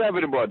 with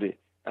everybody.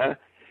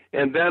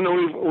 And then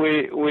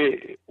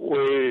we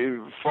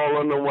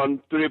followed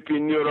one trip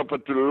in Europe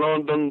to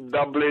London,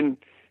 Dublin,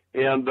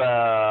 and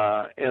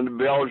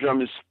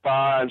Belgium,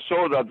 Spa, and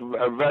so that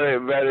very,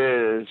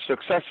 very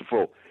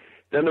successful.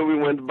 Then we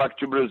went back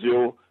to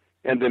Brazil,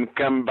 and then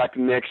come back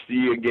next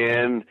year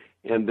again,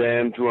 and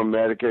then to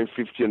America in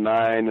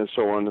 '59, and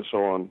so on and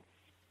so on.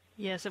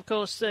 Yes, of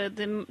course, the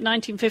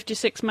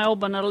 1956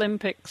 Melbourne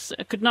Olympics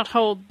could not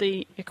hold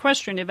the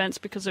equestrian events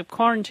because of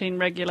quarantine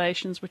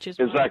regulations, which is...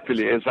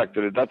 Exactly.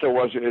 That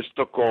was in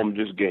Stockholm,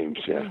 these games,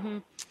 yeah. Mm-hmm.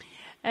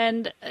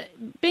 And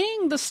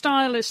being the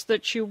stylist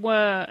that you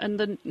were,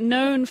 and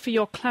known for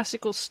your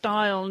classical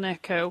style,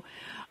 Neko,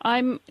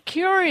 I'm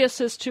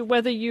curious as to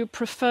whether you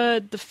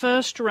preferred the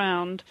first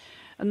round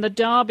and the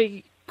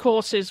Derby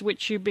courses,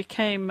 which you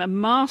became a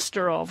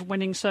master of,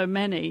 winning so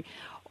many,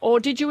 or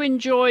did you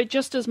enjoy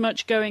just as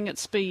much going at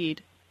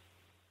speed?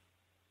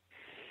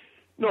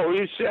 No,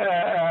 it's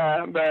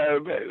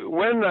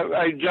when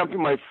I jumped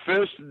my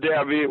first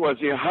Derby was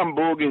in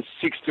Hamburg in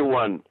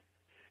 '61,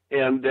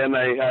 and then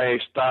I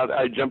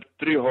jumped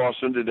 3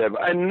 horses in the Derby.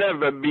 I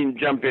never been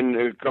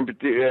jumping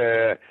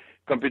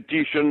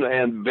competition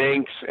and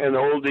banks and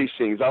all these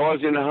things. I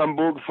was in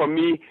Hamburg. For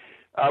me,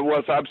 I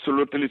was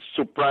absolutely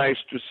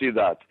surprised to see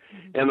that.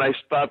 Mm-hmm. And I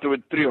started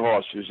with 3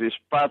 horses: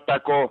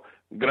 Spartaco,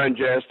 Grand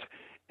Jest,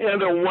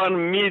 and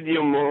one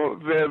medium,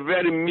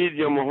 very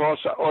medium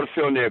horse,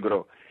 Orfeo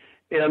Negro.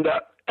 And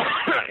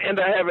and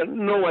I have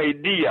no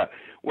idea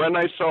when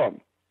I saw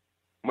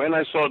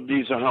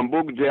this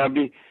Hamburg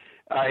Derby,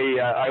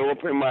 I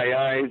opened my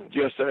eyes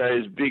just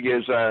as big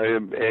as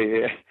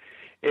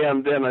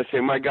and then I say,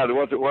 my God,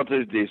 what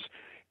is this?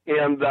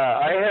 And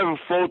I have a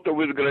photo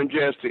with Grand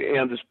Jest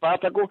and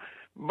Spartaco,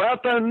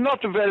 but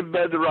not a very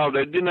bad round.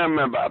 I didn't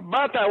remember,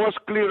 but I was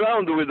clear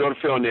round with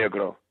Orfeo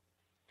Negro.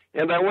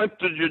 And I went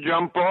to the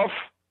jump off,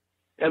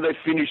 and I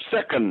finished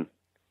second.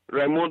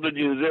 Raimondo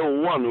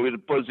Ginzeo won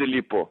with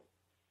Posillipo,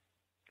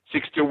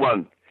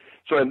 61.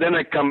 So and then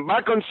I come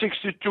back on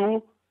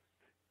 62,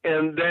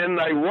 and then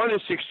I won in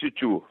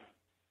 62.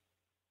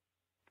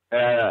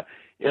 And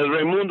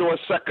Raimondo was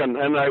second,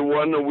 and I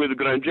won with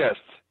Grand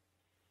Jest.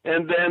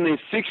 And then in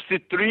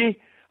 63,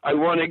 I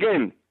won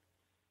again.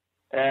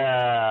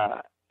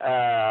 And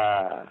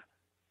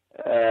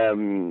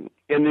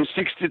in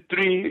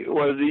 63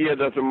 was the year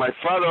that my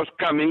father was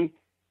coming,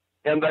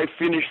 and I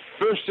finished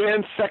first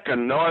and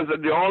second. I was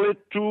the only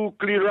 2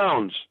 clear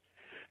rounds.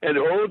 And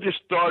all the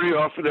story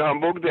of the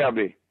Hamburg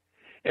Derby.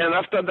 And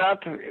after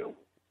that,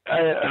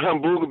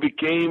 Hamburg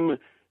became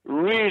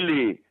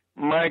really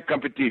my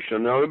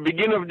competition. Now, at the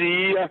beginning of the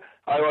year,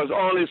 I was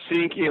only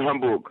thinking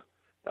Hamburg.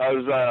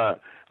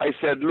 I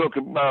said, look,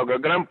 a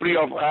Grand Prix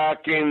of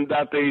Aachen,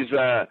 that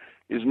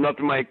is not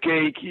my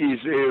cake,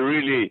 is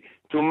really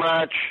too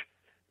much.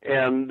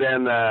 And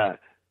then, and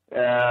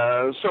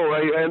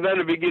then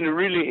I began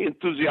really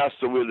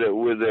enthusiastic with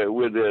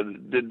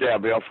the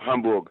Derby of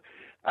Hamburg.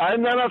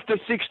 And then after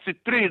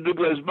 63,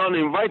 Douglas Brown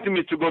invited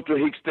me to go to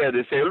Hickstead.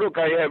 They say, look,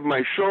 I have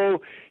my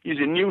show. It's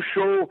a new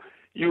show.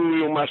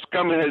 You must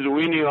come as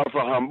winning of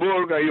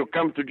Hamburg. You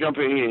come to jump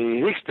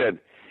in Hickstead.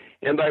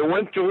 And I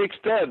went to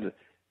Hickstead.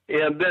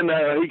 And then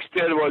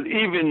Hickstead was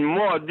even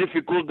more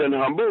difficult than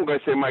Hamburg. I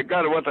said, my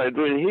God, what am I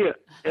doing here?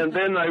 And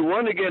then I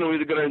won again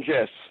with Grand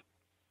Jest.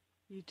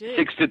 You did?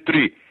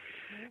 63.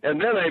 And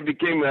then I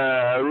became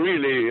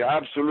really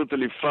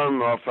absolutely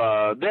fan of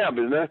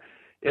derbies.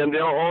 And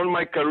then all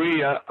my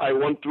career, I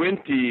won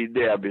 20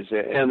 derbies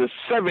and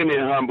 7 in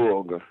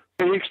Hamburg.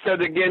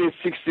 Hickstead again in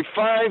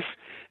 65,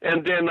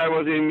 and then I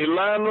was in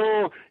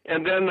Milano,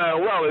 and then,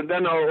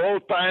 then all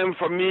time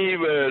for me,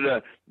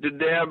 the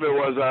derby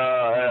was,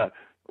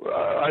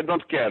 I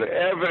don't care.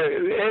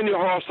 Any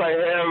horse I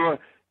have,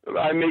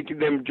 I make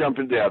them jump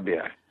in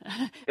derby.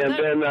 And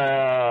then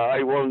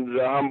I won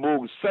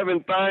Hamburg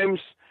 7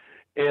 times,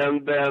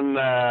 and then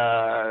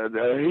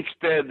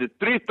Hickstead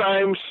 3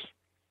 times,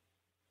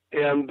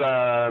 and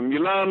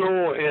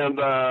Milano, and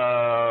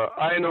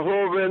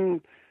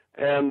Eindhoven,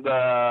 and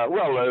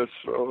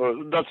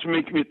that's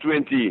make me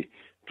 20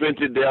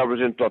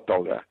 derbies in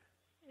total there.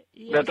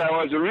 Yes. That I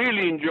was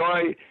really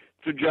enjoy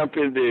to jump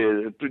in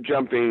the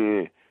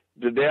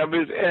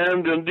derbies,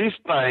 and in this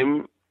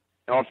time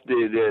of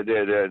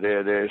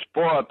the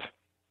sport,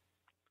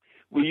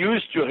 we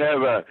used to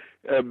have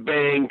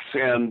banks,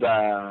 and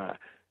I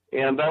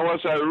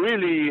was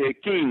really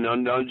keen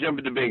on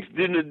jumping the banks.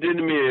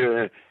 Didn't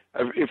me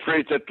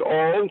afraid at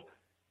all,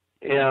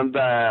 and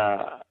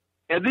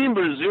in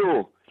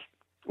Brazil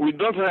we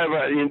don't have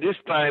in this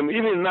time,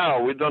 even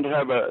now we don't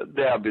have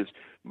derbies.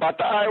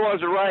 But I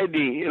was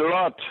riding a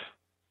lot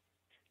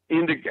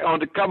on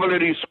the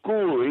cavalry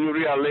school in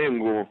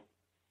Realengo,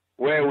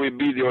 where we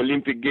beat the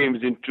Olympic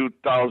Games in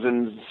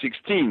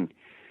 2016.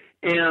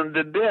 And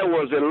there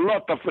was a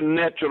lot of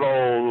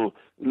natural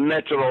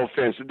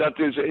fence. That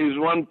is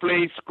one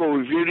place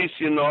called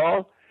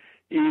Jericinó,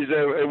 is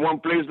one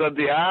place that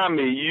the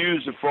army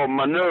used for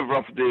maneuver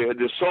of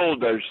the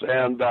soldiers.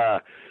 And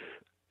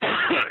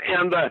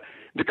and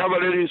the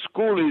cavalry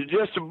school is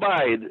just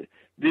by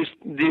this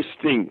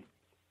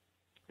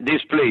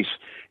place,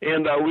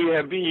 and we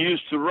have been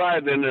used to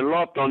riding a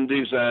lot on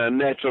these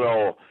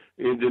natural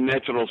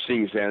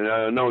things,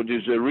 and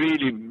these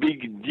really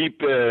big,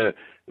 deep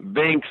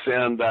banks,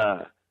 and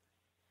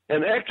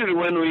actually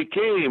when I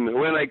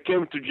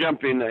came to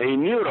jump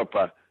in Europe,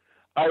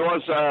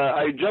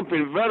 I jumped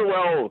in very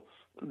well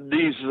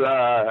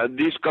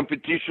these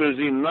competitions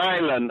in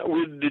Ireland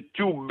with the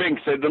two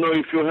banks. I don't know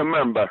if you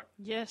remember.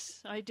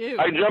 Yes, I do.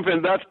 I jumped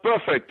in that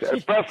perfect,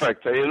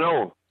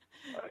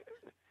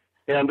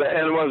 and it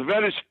was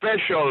very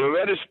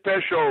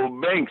special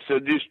banks.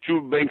 These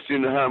two banks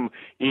in Ireland.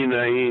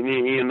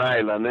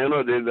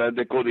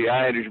 They call the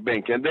Irish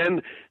Bank, and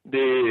then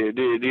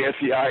the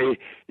FEI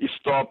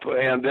stopped,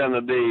 and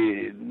then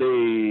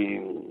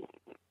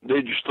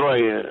they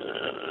destroy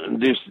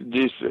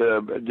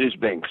these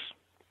banks.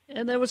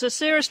 And there was a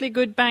seriously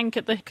good bank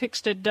at the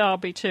Hickstead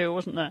Derby too,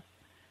 wasn't there?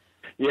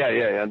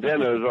 Yeah. And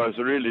then it was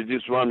really,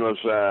 this one was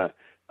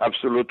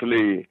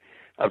absolutely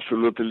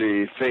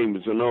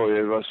famous. It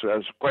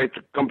was quite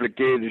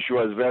complicated. She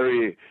was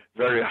very,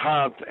 very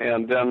hard,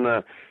 and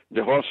then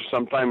the horse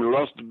sometimes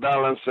lost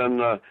balance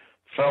and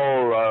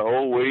fell.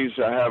 Always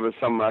have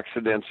some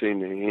accidents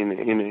in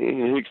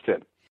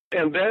Hickstead.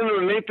 And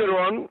then later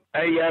on,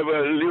 I have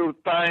a little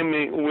time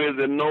with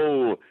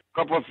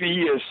couple of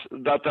years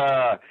that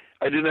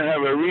I didn't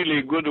have a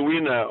really good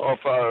winner of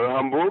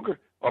Hamburg,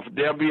 of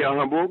Derby and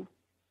Hamburg.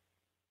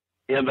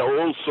 And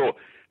also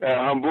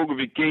Hamburg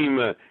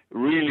became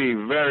really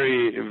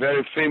very,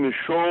 very famous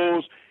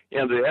shows,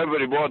 and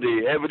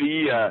everybody,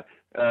 every year,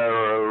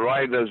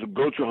 riders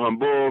go to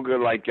Hamburg,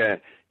 like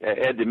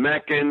Eddie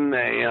Macken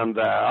and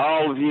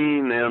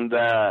Alvin, and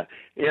I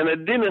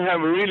didn't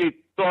have really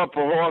top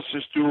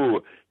horses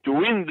to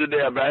win the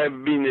Derby. I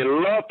have been a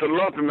lot.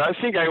 I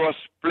think I was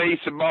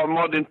placed about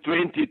more than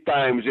 20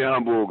 times in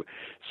Hamburg,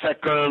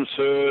 second,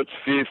 third,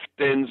 fifth,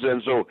 10th,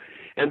 and so.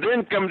 And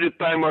then comes the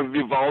time of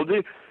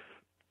Vivaldi.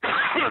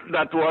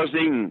 That was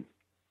in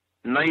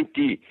the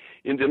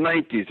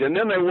 90s, and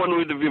then I won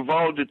with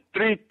Vivaldi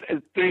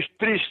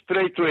three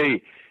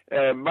straightway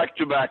back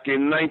to back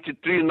in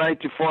 93,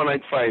 94,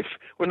 95.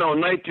 Well, no,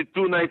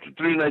 92,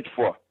 93,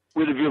 94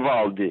 with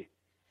Vivaldi,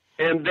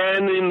 and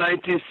then in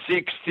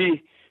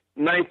 1960,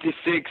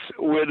 96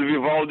 with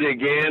Vivaldi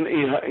again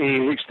in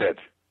Hickstead.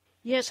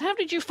 Yes, how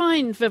did you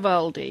find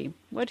Vivaldi?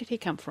 Where did he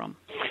come from?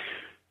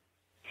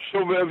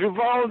 So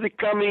Vivaldi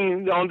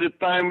coming on the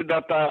time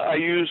that I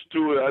used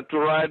to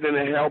ride and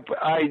help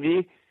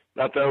Heidi,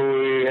 that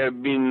we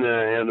have been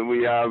and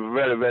we are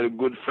very, very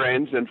good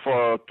friends, and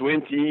for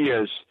 20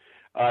 years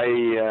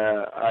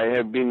I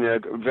have been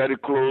very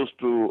close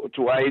to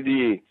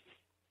Heidi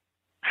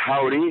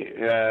Howdy,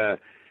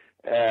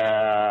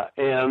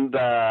 and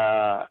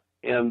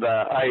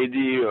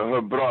Heidi,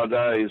 her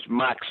brother is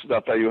Max,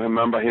 that you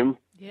remember him?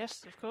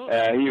 Yes, of course.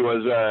 He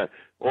was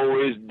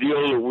always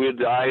deal with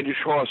the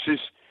Irish horses.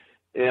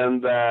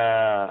 And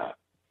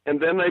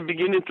then I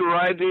began to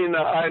ride in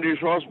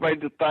Irish horse by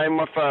the time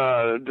I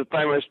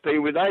stay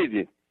with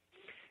Heidi.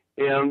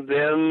 And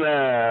then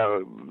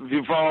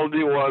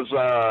Vivaldi was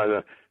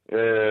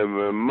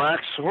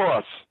Max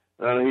horse,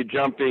 and he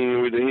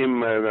jumping with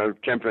him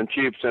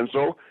championships and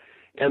so.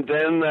 And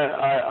then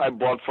I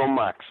bought from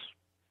Max.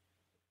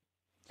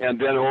 And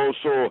then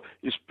also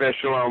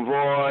Special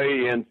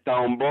Envoy and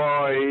Town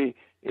Boy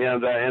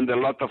and a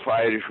lot of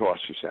Irish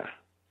horses.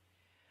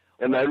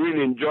 And I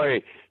really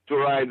enjoy to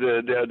ride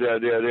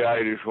the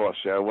Irish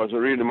horse. It was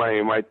really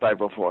my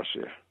type of horse.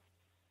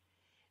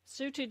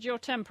 Suited your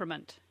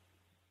temperament?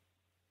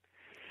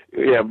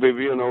 Yeah,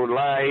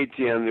 light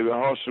and a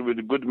horse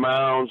with good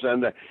mounts,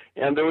 and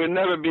we've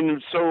never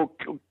been so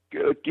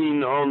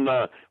keen on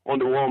the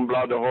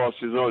warm-blooded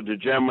horses, the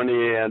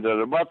Germany,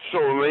 but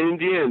so in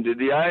the end,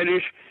 the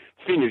Irish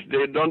finished.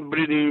 They don't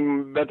breed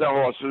in better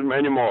horses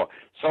anymore.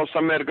 South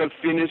America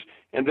finished,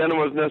 and then it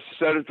was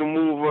necessary to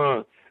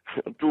move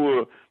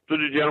to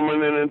the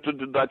German and to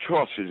the Dutch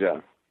horses,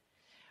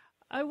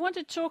 I want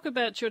to talk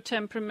about your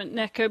temperament,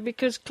 Neko,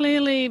 because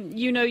clearly,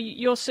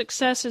 your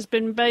success has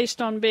been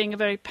based on being a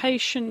very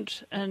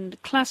patient and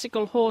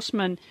classical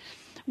horseman.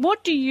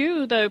 What do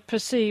you, though,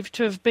 perceive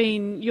to have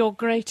been your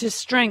greatest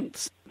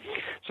strengths?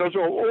 So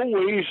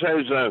always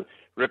as a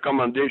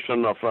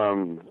recommendation of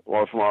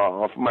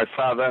my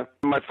father.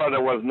 My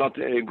father was not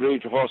a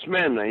great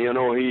horseman.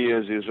 He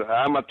is an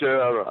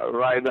amateur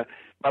rider,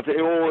 but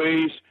he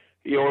always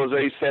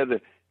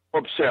said,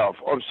 observe,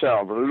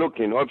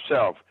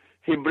 observe.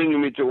 He bring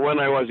me to, when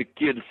I was a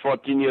kid,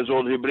 14 years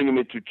old, he bring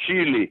me to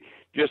Chile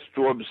just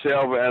to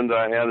observe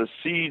and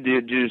see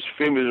these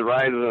famous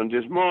riders on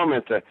this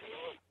moment.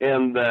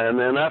 And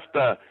then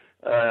after,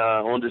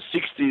 on the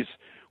 60s,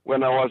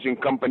 when I was in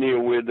company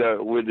with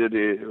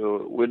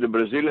the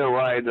Brazilian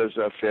riders,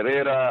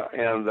 Ferreira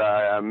and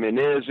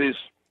Menezes,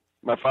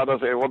 my father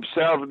said,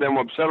 observe them.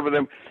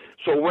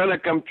 So when I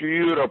come to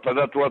Europe,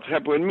 that's what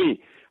happened with me.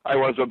 I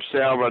was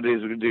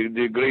observing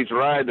the great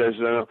riders,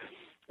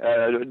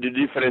 the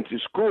different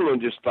school in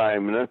this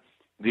time,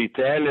 the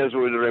Italians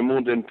with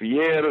Raymond and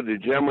Piero, the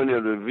Germany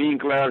with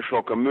Winkler,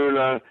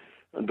 Schockemüller,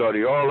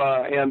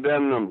 Doriola, and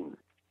then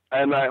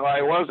and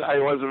I was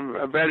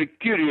very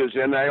curious,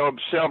 and I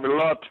observed a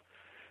lot,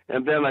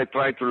 and then I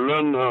tried to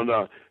learn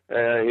a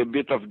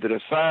bit of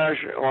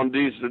dressage on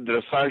this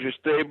dressage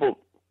stable,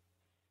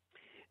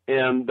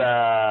 and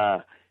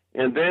then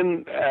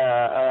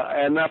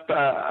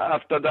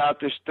after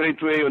that,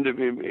 straightway on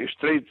the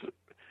straight,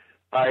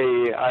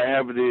 I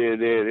have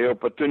the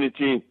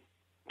opportunity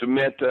to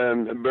meet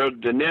Bert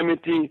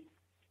Denemity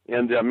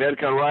and the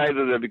American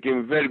rider. I became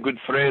a very good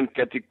friend.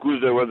 Cathy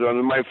Kuza was one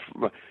of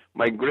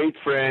my great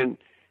friend,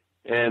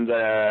 and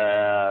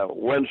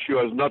when she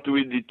was not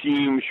with the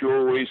team, she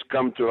always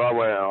come to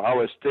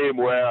our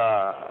stable where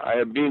I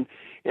have been.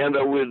 And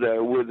with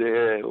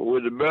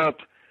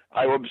Bert,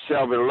 I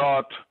observe a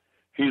lot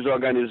his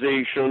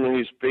organization,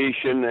 his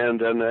patience,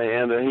 and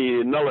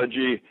his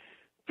knowledge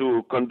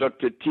to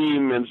conduct a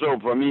team. And so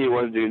for me, it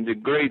was the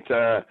great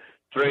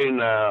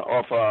trainer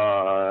of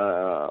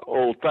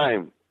all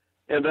time.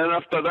 And then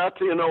after that,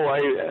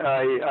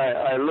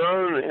 I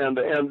learned,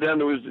 and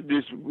then with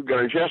this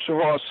Granges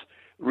horse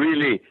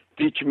really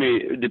teach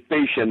me the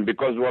patience,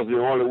 because it was the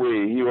only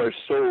way. He was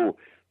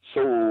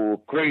so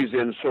crazy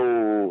and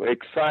so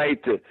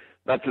excited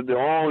that the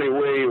only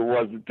way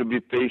was to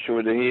be patient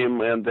with him.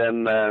 And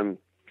then,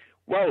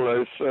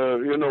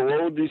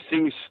 all these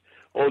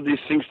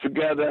things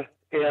together.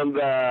 And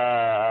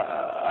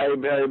I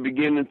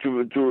begin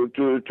to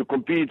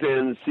compete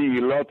and see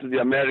a lot of the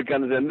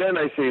Americans, and then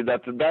I say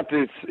that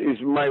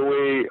is my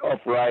way of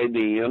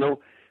riding,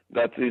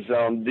 that is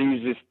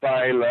this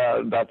style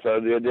that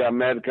the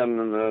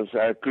Americans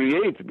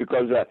create,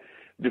 because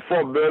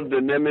before Bert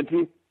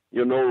Denemity,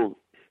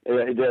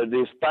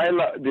 the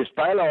style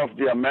of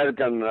the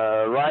American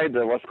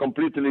rider was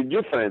completely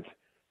different.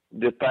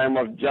 The time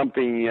of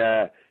jumping,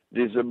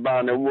 this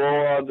Barney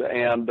Ward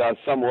and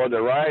some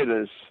other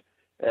riders.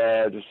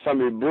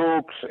 Sammy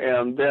Brooks,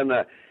 and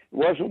then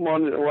was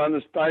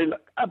one style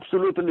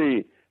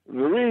absolutely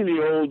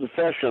really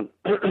old-fashioned.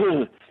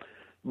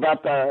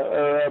 But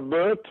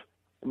Bert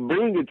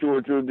bring it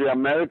to the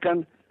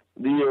American,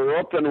 the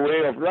European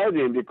way of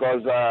riding,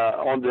 because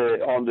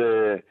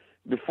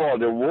before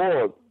the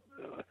war,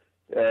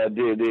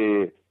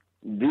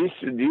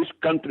 these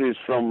countries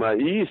from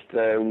East,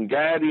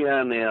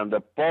 Hungarian and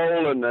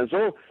Poland and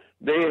so,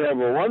 they have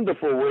a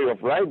wonderful way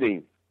of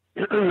riding.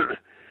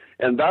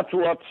 And that's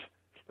what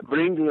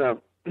bring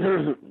to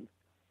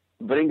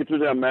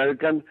the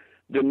American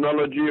the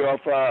knowledge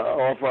of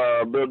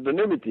Bert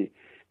Denemity.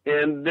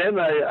 And then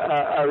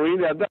I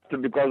really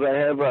adapted, because I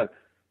have a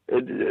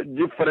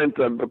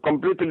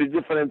completely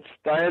different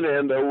style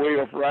and a way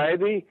of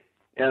riding.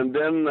 And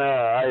then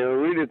I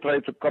really try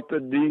to copy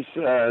this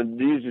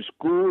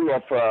school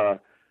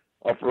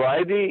of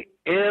riding,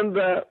 and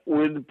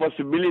with the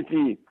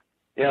possibility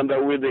and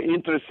with the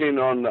interest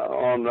on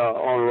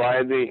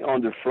riding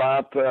on the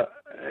flat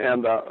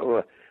and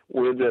on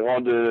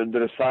the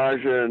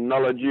dressage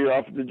knowledge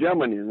of the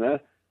Germans,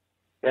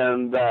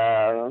 and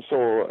then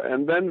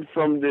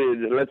from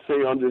let's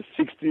say on the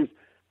 60s,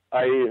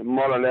 I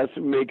more or less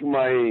make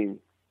my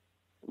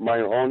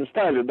own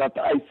style that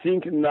I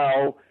think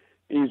now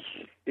is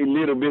a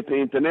little bit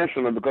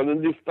international, because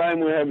in this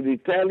time we have the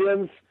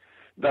Italians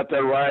that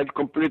ride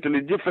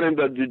completely different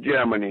than the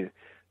Germany.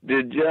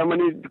 The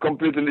Germany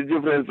completely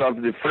different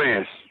of the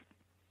French,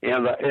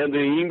 and the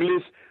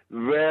English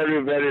very,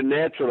 very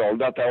natural.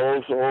 That I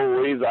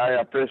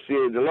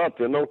appreciate a lot.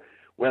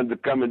 When they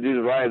come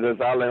these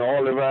riders, Alan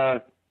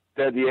Oliver,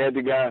 Teddy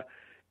Edgar,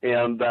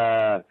 and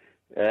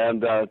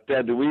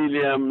Ted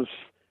Williams.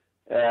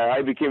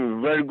 I became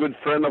a very good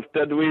friend of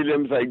Ted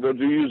Williams. I got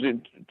to use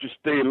it to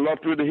stay a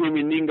lot with him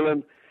in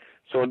England.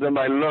 So then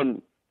I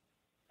learned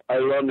a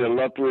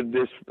lot with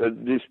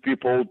these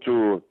people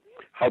to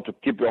how to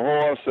keep a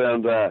horse,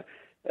 and to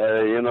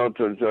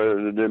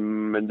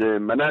the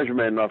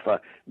management of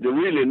the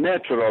really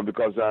natural,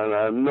 because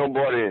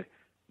nobody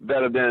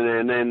better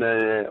than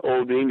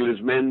all the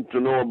Englishmen to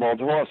know about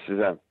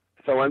horses.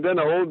 So and then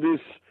all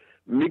this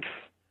mix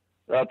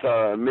that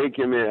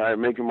making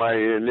my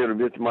little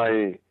bit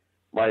my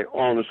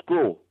own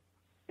school,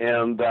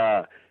 and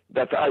that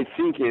I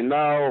think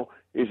now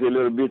is a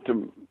little bit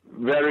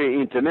very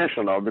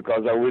international,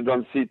 because we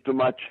don't see too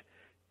much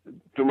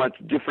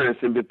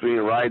difference in between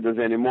riders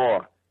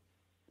anymore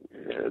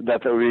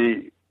that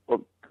we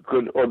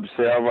could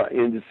observe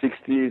in the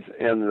 60s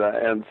and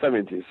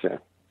 70s. Yeah.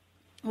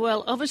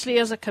 Well, obviously,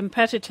 as a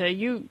competitor,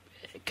 you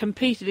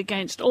competed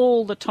against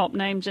all the top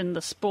names in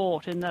the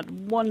sport in that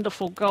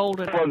wonderful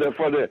golden. For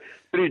the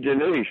three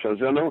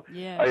generations,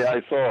 Yes.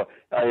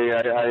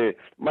 I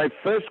my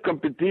first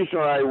competition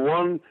I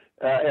won,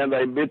 and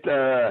I beat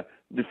the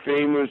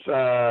famous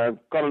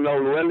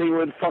Colonel Welling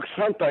with Fox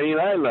Hunter in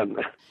Ireland.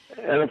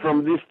 And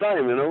from this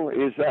time,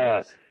 is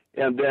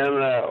and then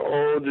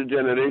all the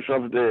generation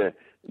of the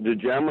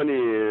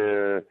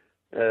Germany,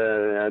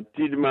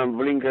 Tiedemann,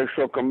 Blinker,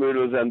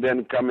 Schockemüller, and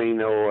then coming,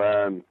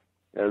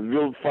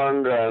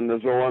 Wildfang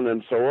and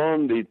so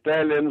on, the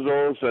Italians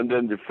also, and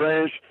then the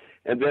French,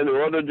 and then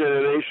the other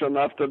generation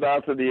after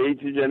that, the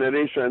 80th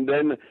generation, and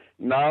then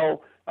now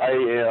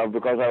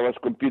because I was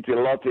competing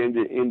a lot in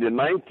the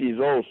 90s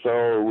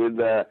also with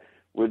the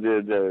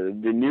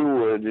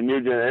new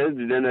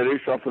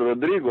generation of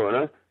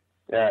Rodrigo,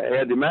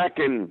 Eddie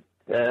Mackin.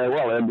 Eddie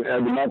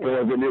Mackin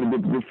was a little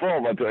bit before,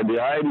 but the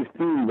Irish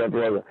team that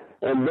was,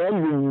 and then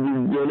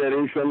the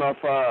generation of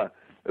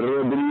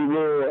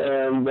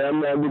Rodrigo, and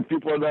then the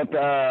people that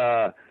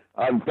are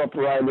top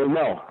riders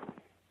now.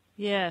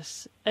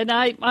 Yes, and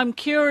I'm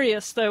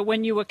curious though,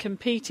 when you were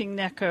competing,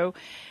 Neko,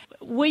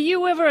 were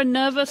you ever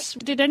nervous?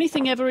 Did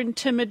anything ever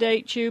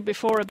intimidate you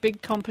before a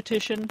big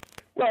competition?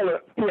 Well,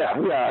 yeah,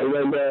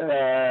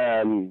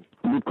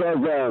 because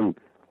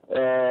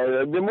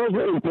the most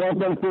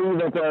important thing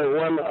that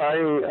when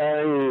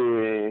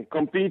I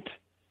compete,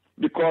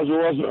 because it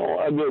was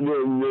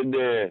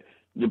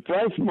the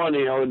prize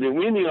money or the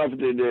winning of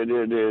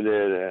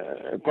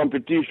the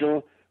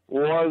competition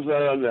was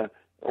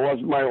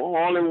my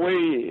only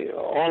way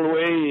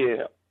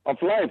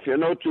of life,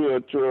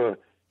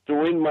 to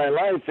win my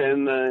life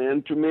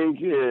and to make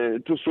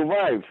to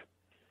survive.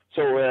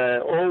 So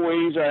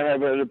always I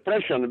have a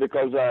depression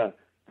because I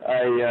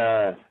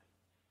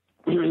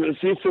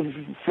since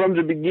from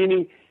the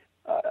beginning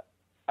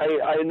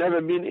I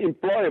never been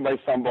employed by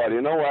somebody.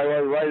 I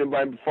was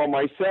riding for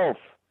myself,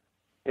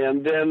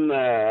 and then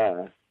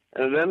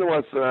it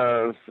was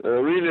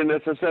really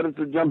necessary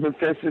to jump in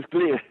fences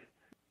clear,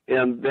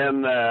 and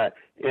then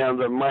and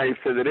my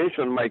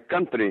federation, my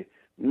country,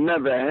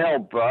 never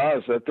help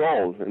us at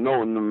all.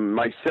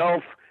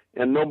 Myself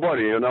and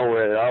nobody.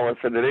 Our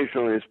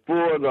federation is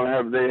poor. They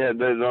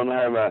don't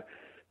have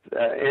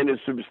any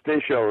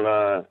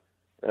substantial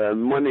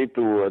money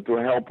to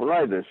help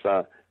riders.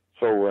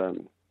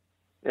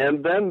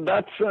 And then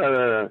that's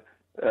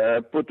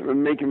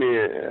making me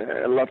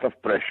a lot of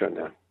pressure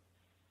now.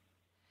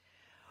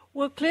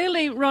 Well,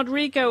 clearly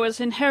Rodrigo has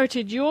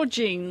inherited your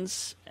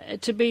genes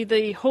to be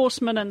the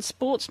horseman and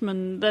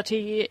sportsman that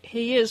he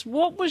is.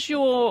 What was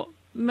your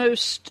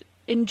most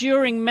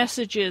enduring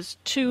messages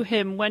to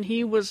him when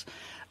he was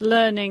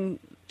learning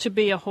to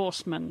be a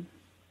horseman?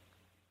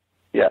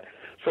 Yeah.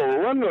 So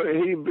when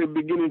he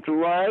beginning to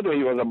ride,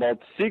 he was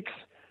about 6.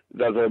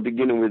 That was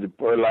beginning with,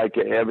 like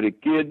every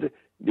kid,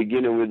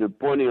 beginning with the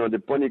pony or the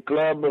pony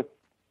club.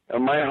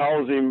 My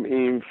house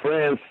in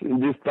France, in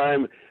this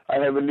time, I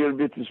have a little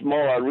bit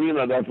small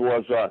arena that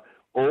was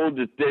old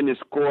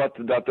tennis court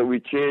that we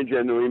change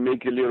and we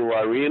make a little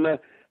arena.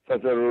 So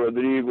that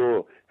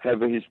Rodrigo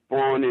have his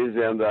ponies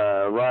and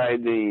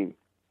riding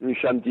in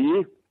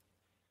Chantilly.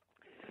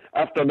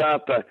 After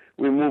that,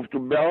 we moved to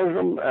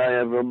Belgium.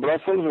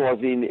 Brussels was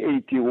in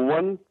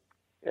 81,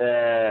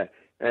 and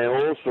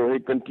also he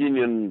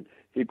continued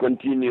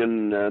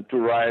to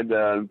ride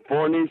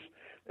ponies.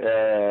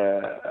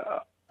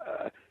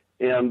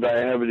 And I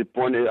have the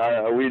pony.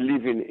 We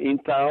live in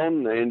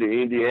town in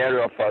the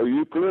area of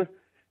Uccle,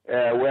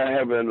 where I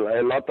have a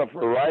lot of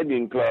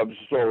riding clubs.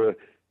 So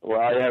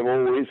I have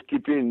always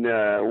keeping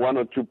 1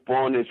 or 2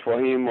 ponies for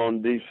him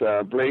on this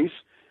place.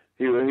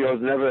 He was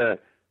never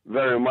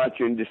very much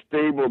in the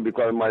stable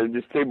because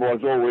the stable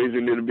was always a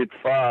little bit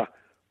far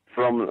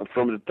from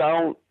the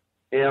town.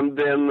 And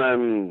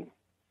then,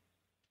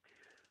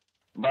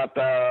 but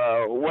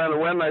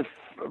when I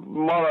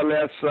more or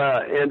less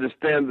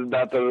understand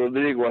that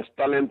Rodrigo was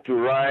talented to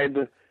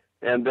ride,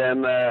 and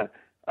then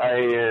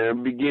I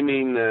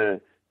beginning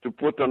to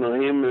put on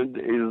him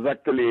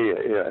exactly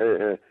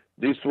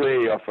this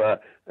way of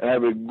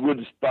have a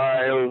good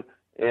style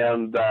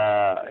and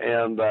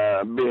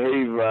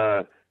behave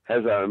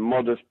as a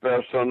modest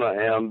person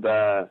and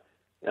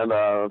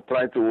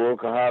try to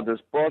work hard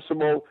as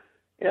possible.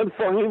 And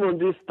for him on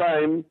this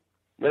time,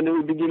 when he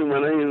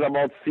was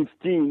about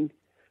 15,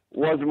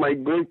 was my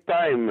great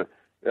time.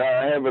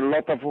 I have a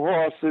lot of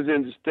horses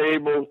in the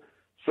stable,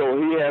 so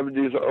he have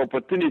this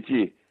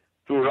opportunity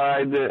to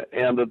ride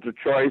and to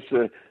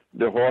choose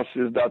the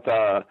horses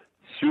that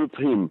suit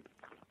him.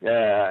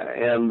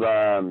 And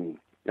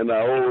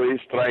I always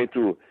try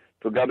to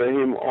gather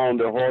him on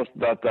the horse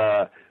that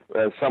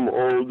some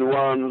old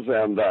ones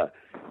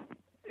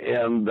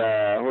and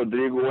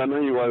Rodrigo, when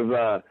he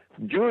was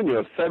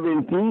junior,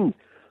 17,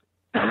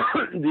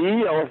 the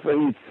year of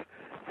his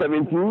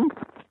 17,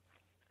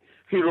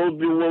 he rode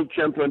the World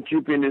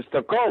Championship in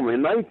Stockholm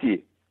in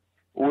 90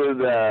 with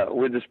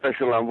the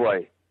Special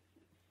Envoy.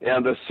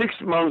 And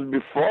 6 months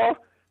before,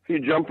 he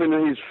jumped in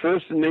his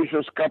first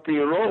Nations Cup in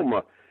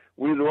Rome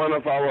with one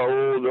of our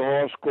old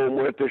horse called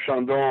Muerte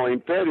Chandon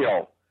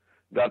Imperial.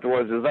 That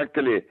was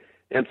exactly,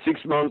 and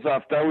 6 months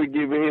after, we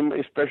gave him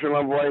a Special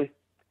Envoy,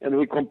 and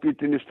we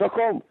competed in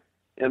Stockholm.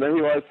 And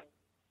he was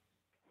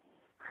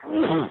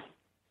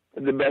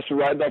the best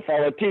rider of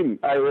our team.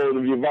 I rode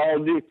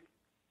Vivaldi,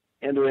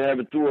 and we have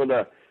two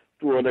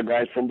other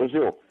guys from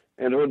Brazil.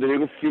 And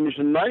Rodrigo finished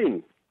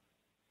 9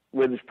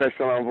 with the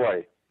Special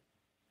Envoy.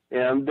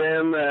 And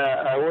then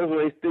I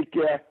always take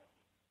care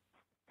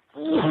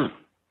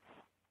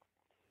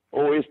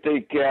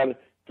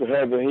to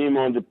have him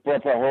on the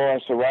proper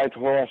horse, the right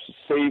horse,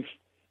 safe,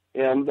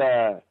 and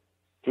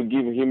to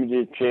give him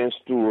the chance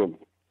to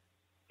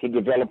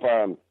develop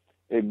a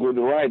good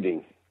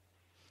riding.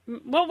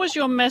 What was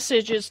your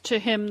messages to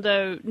him,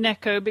 though,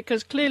 Neko?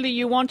 Because clearly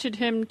you wanted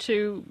him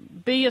to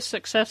be a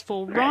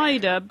successful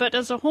rider, but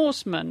as a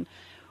horseman.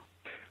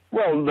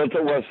 Well, that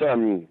was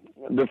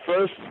the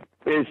first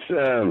is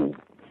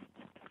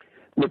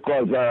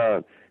because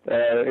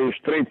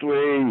straight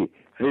away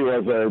he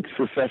was a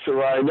successful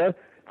rider.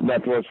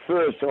 That was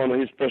first on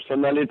his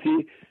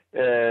personality,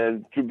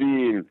 to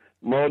be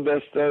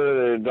modest,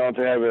 don't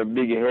have a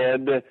big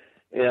head,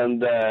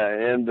 and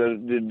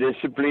the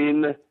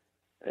discipline,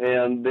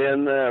 and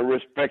then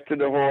respect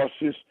the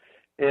horses,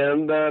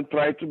 and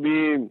try to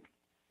be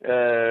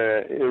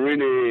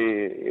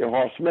really a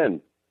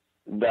horseman.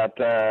 That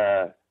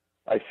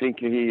I think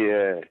he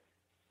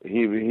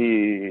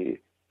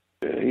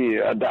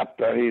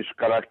adapted his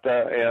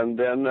character, and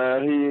then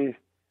he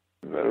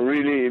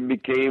really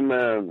became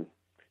a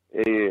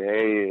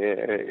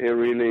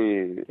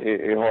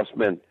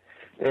horseman.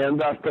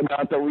 And after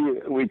that,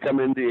 we come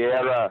in the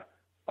era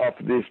of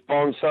the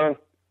sponsor,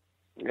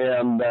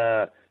 and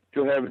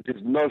to have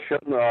this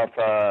notion of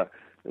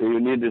you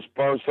need a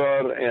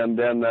sponsor, and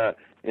then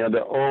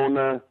the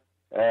owner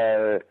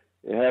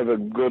have a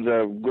good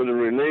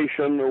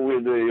relation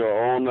with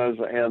your owners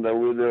and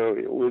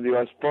with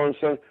your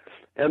sponsor.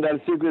 And I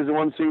think is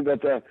one thing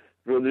that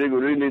Rodrigo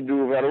really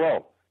do very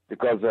well,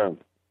 because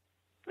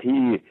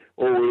he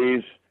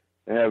always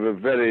have a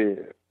very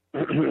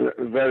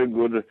very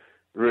good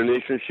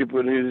relationship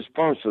with his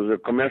sponsors, a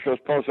commercial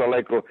sponsor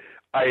like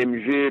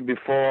IMG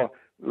before,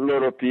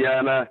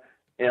 L'Europiana,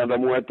 and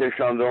Moët &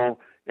 Chandon,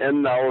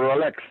 and now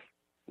Rolex.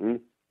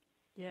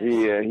 Yes.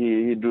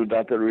 He do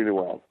that really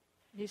well.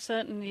 He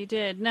certainly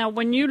did. Now,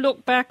 when you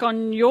look back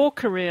on your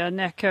career,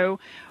 Neko,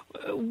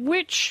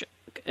 which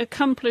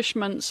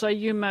accomplishments are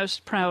you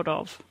most proud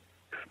of?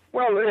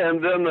 Well,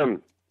 and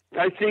then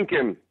I think,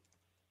 you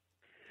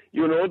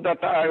know,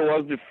 that I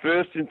was the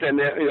first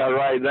international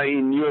rider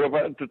in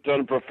Europe to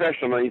turn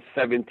professional in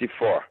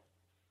 '74.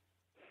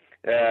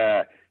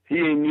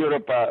 Here in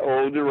Europe,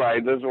 all the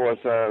riders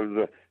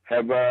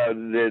have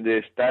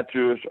the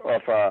status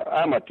of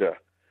amateur,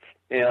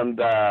 and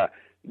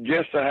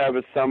just to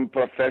have some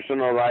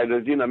professional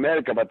riders in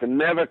America, but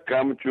never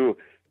come to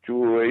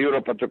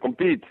Europe to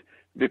compete,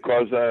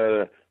 because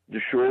the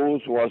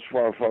shows was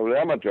for the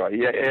amateur.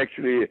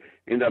 Actually,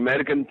 in the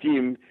American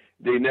team,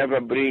 they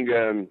never bring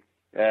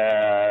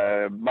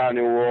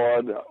Barney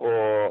Ward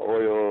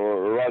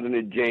or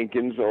Rodney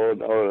Jenkins or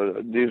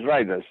these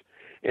riders.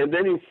 And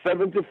then in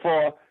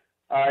 '74,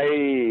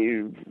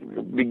 I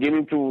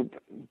beginning to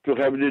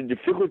have the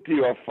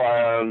difficulty of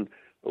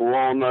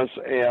owners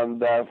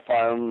and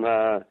found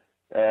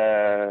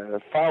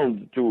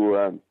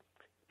to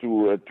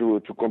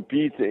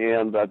compete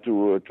and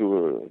to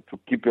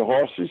keep the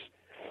horses.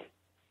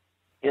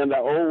 And I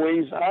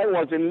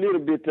was a little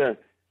bit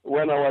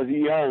when I was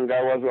young,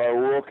 I was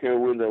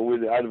working with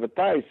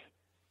advertise,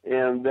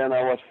 and then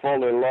I was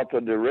following a lot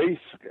of the race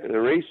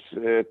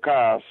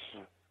cars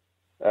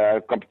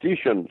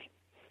competitions.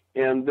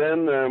 And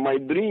then my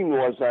dream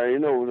was,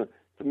 to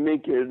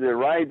make the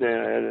ride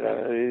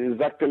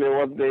exactly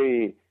what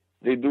they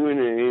do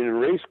in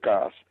race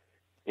cars.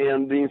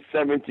 And in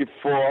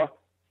 '74,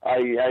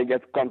 I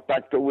get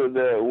contact with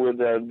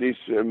this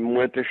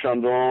Moët &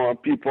 Chandon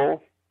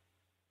people,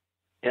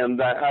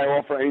 and I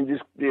offer in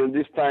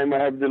this time I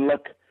have the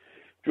luck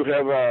to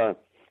have a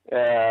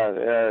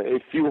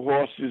few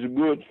horses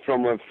good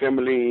from a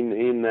family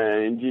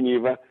in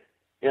Geneva.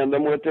 And the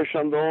Moët &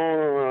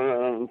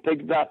 Chandon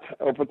take that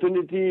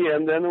opportunity,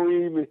 and then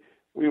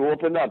we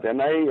open that. And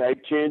I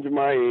changed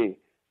my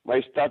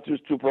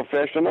status to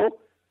professional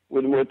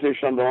with Moët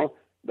 & Chandon.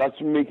 That's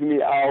making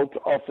me out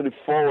of the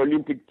 4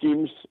 Olympic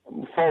teams,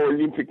 4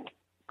 Olympic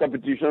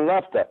competitions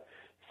after,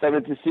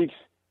 76,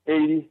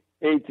 80,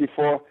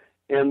 84,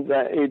 and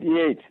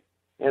 88.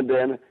 And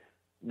then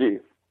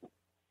the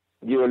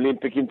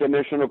Olympic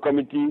International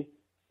Committee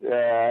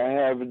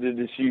have the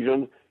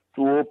decision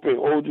to open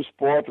all the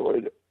sport,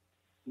 all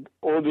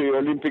the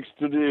Olympics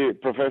to the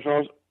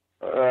professionals,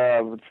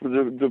 to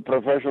the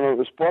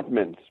professional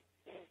sportmen.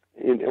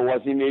 It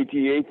was in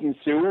 '88 in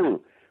Seoul,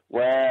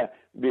 where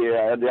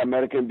the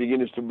American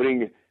begins to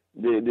bring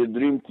the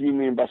dream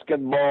team in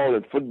basketball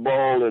and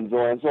football and so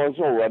on and so on. And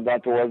so on.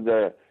 That was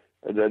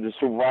the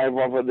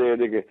survival of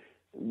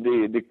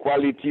the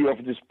quality of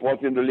the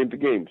sport in the Olympic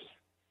Games.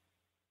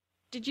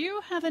 Did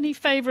you have any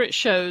favorite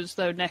shows,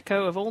 though,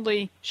 Neko, of all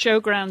the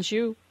showgrounds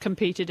you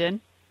competed in?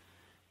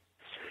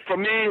 For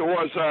me, it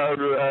was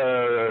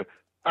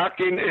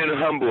Aachen and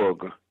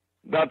Hamburg.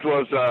 That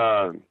was,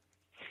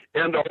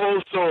 and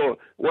also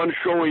one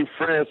show in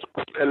France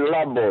called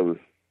La Baule.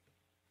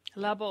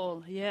 La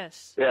Baule,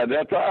 yes. Yeah,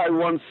 that I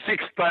won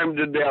 6 times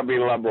the Derby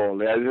in La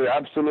Baule.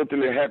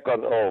 Absolutely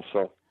record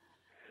also.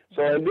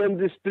 So, and then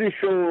this 3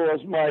 show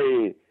was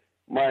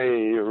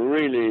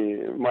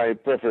my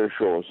preferred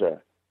shows.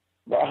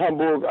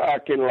 Hamburg,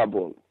 Aachen, La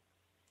Baule.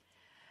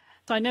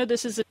 I know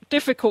this is a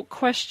difficult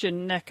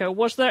question, Neko.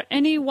 Was there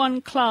any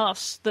one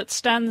class that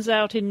stands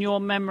out in your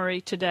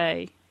memory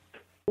today?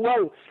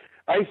 Well,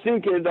 I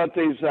think that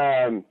is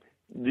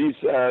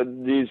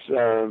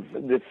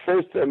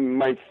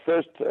my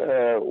first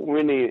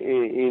winning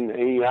in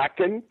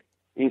Aachen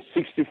in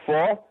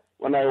 '64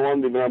 when I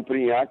won the Grand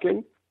Prix in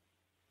Aachen,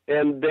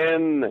 and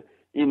then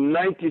in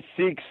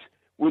 '96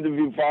 with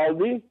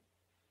Vivaldi,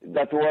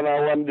 that when I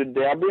won the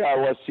Derby, I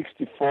was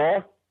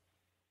 64,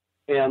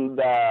 and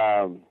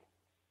no,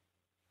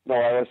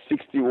 I was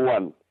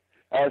 61.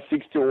 I was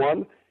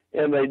 61,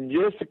 and I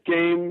just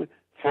came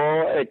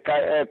for a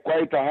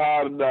quite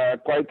hard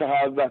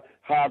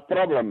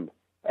problem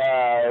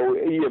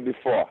year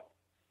before,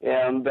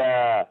 and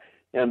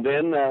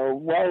then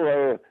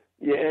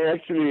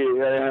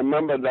actually I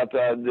remember that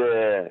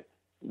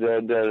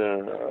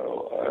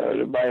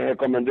by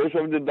recommendation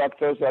of the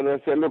doctors, and I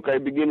said, look, I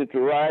begin to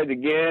ride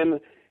again,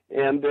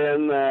 and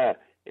then I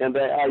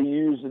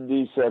use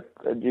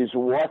this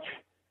watch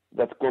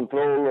that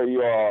control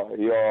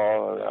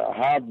your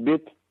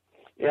heartbeat,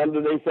 and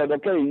they said,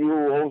 okay, you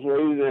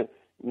also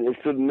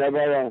should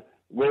never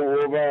go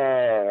over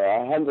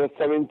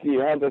 170,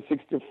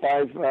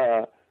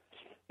 165,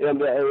 and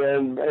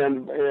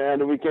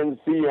we can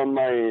see on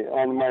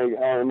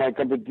my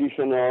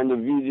competition on the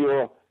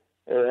video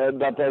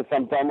that I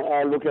sometimes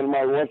I look at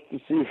my watch to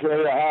see if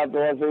my heart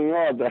was in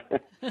order.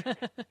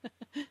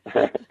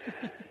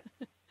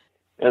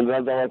 And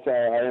that was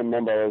I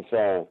remember it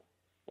was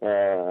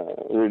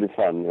really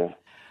fun. Yeah.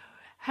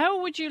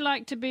 How would you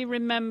like to be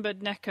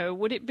remembered, Neko?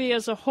 Would it be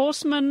as a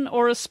horseman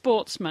or a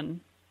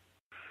sportsman?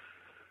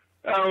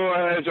 Oh,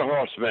 as a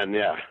horseman,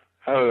 yeah.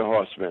 As a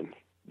horseman.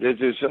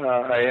 This is and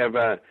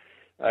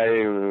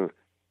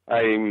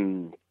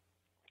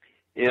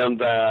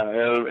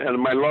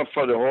my love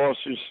for the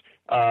horses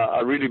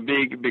are really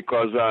big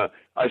because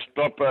I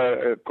stopped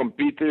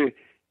competing,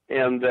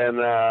 and then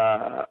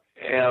I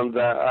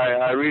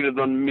really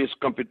don't miss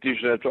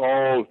competition at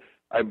all.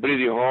 I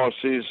breed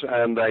horses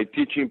and I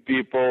teaching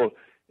people,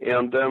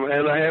 and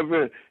I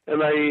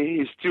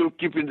still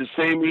keeping the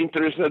same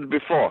interest as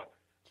before.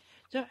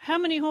 So how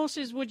many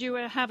horses would you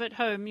have at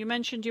home? You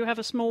mentioned you have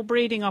a small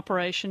breeding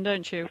operation,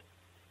 don't you?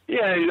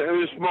 Yeah,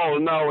 it's small.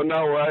 Now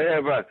I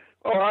have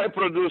I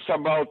produce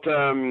about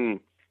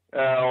on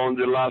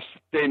the last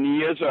 10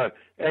 years.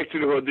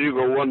 Actually,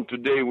 Rodrigo won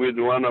today with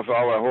one of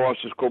our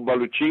horses called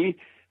Baluchin.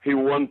 He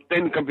won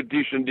 10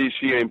 competitions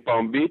this year in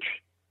Palm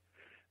Beach.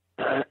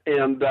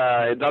 And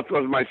that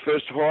was my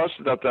first horse.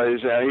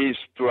 He's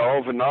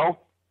 12 now.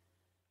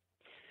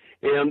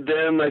 And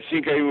then I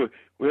think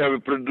we have a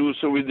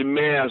producer with the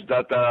mares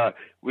that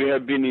we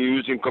have been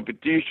using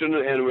competition,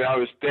 and we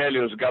have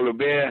stallions,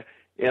 Galobert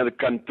and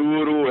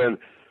Canturo, and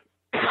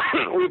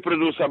we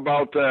produce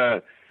about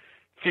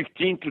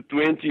 15 to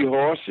 20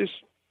 horses.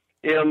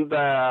 And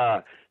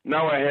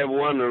now I have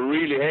one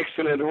really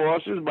excellent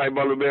horses by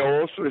Galobert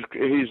also.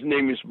 His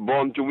name is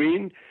Born to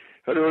Win.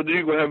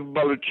 Rodrigo have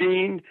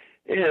Baluchin,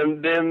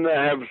 and then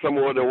I have some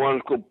other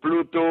ones called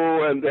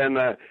Pluto, and then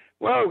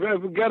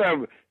we've got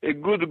a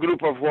good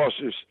group of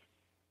horses.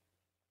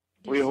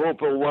 We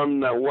hope one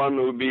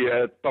will be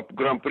a top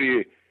Grand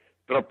Prix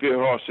trophy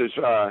horses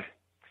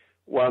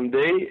one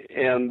day,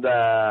 and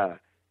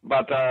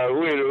but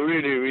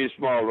really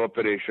small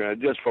operation,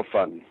 just for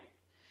fun.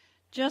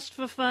 Just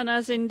for fun,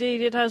 as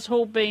indeed it has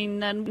all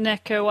been. And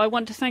Neko, I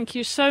want to thank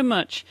you so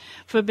much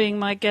for being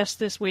my guest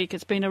this week.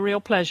 It's been a real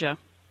pleasure.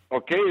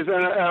 Okay,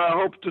 then I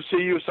hope to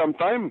see you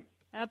sometime.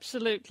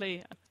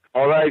 Absolutely.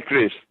 All right,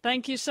 Chris.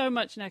 Thank you so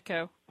much,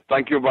 Neko.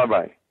 Thank you.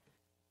 Bye-bye.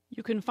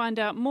 You can find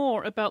out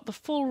more about the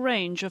full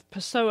range of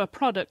Pessoa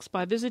products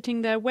by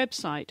visiting their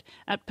website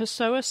at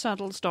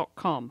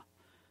pessoasaddles.com.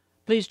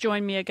 Please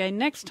join me again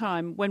next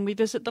time when we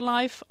visit the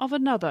life of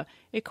another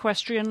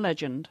equestrian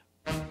legend.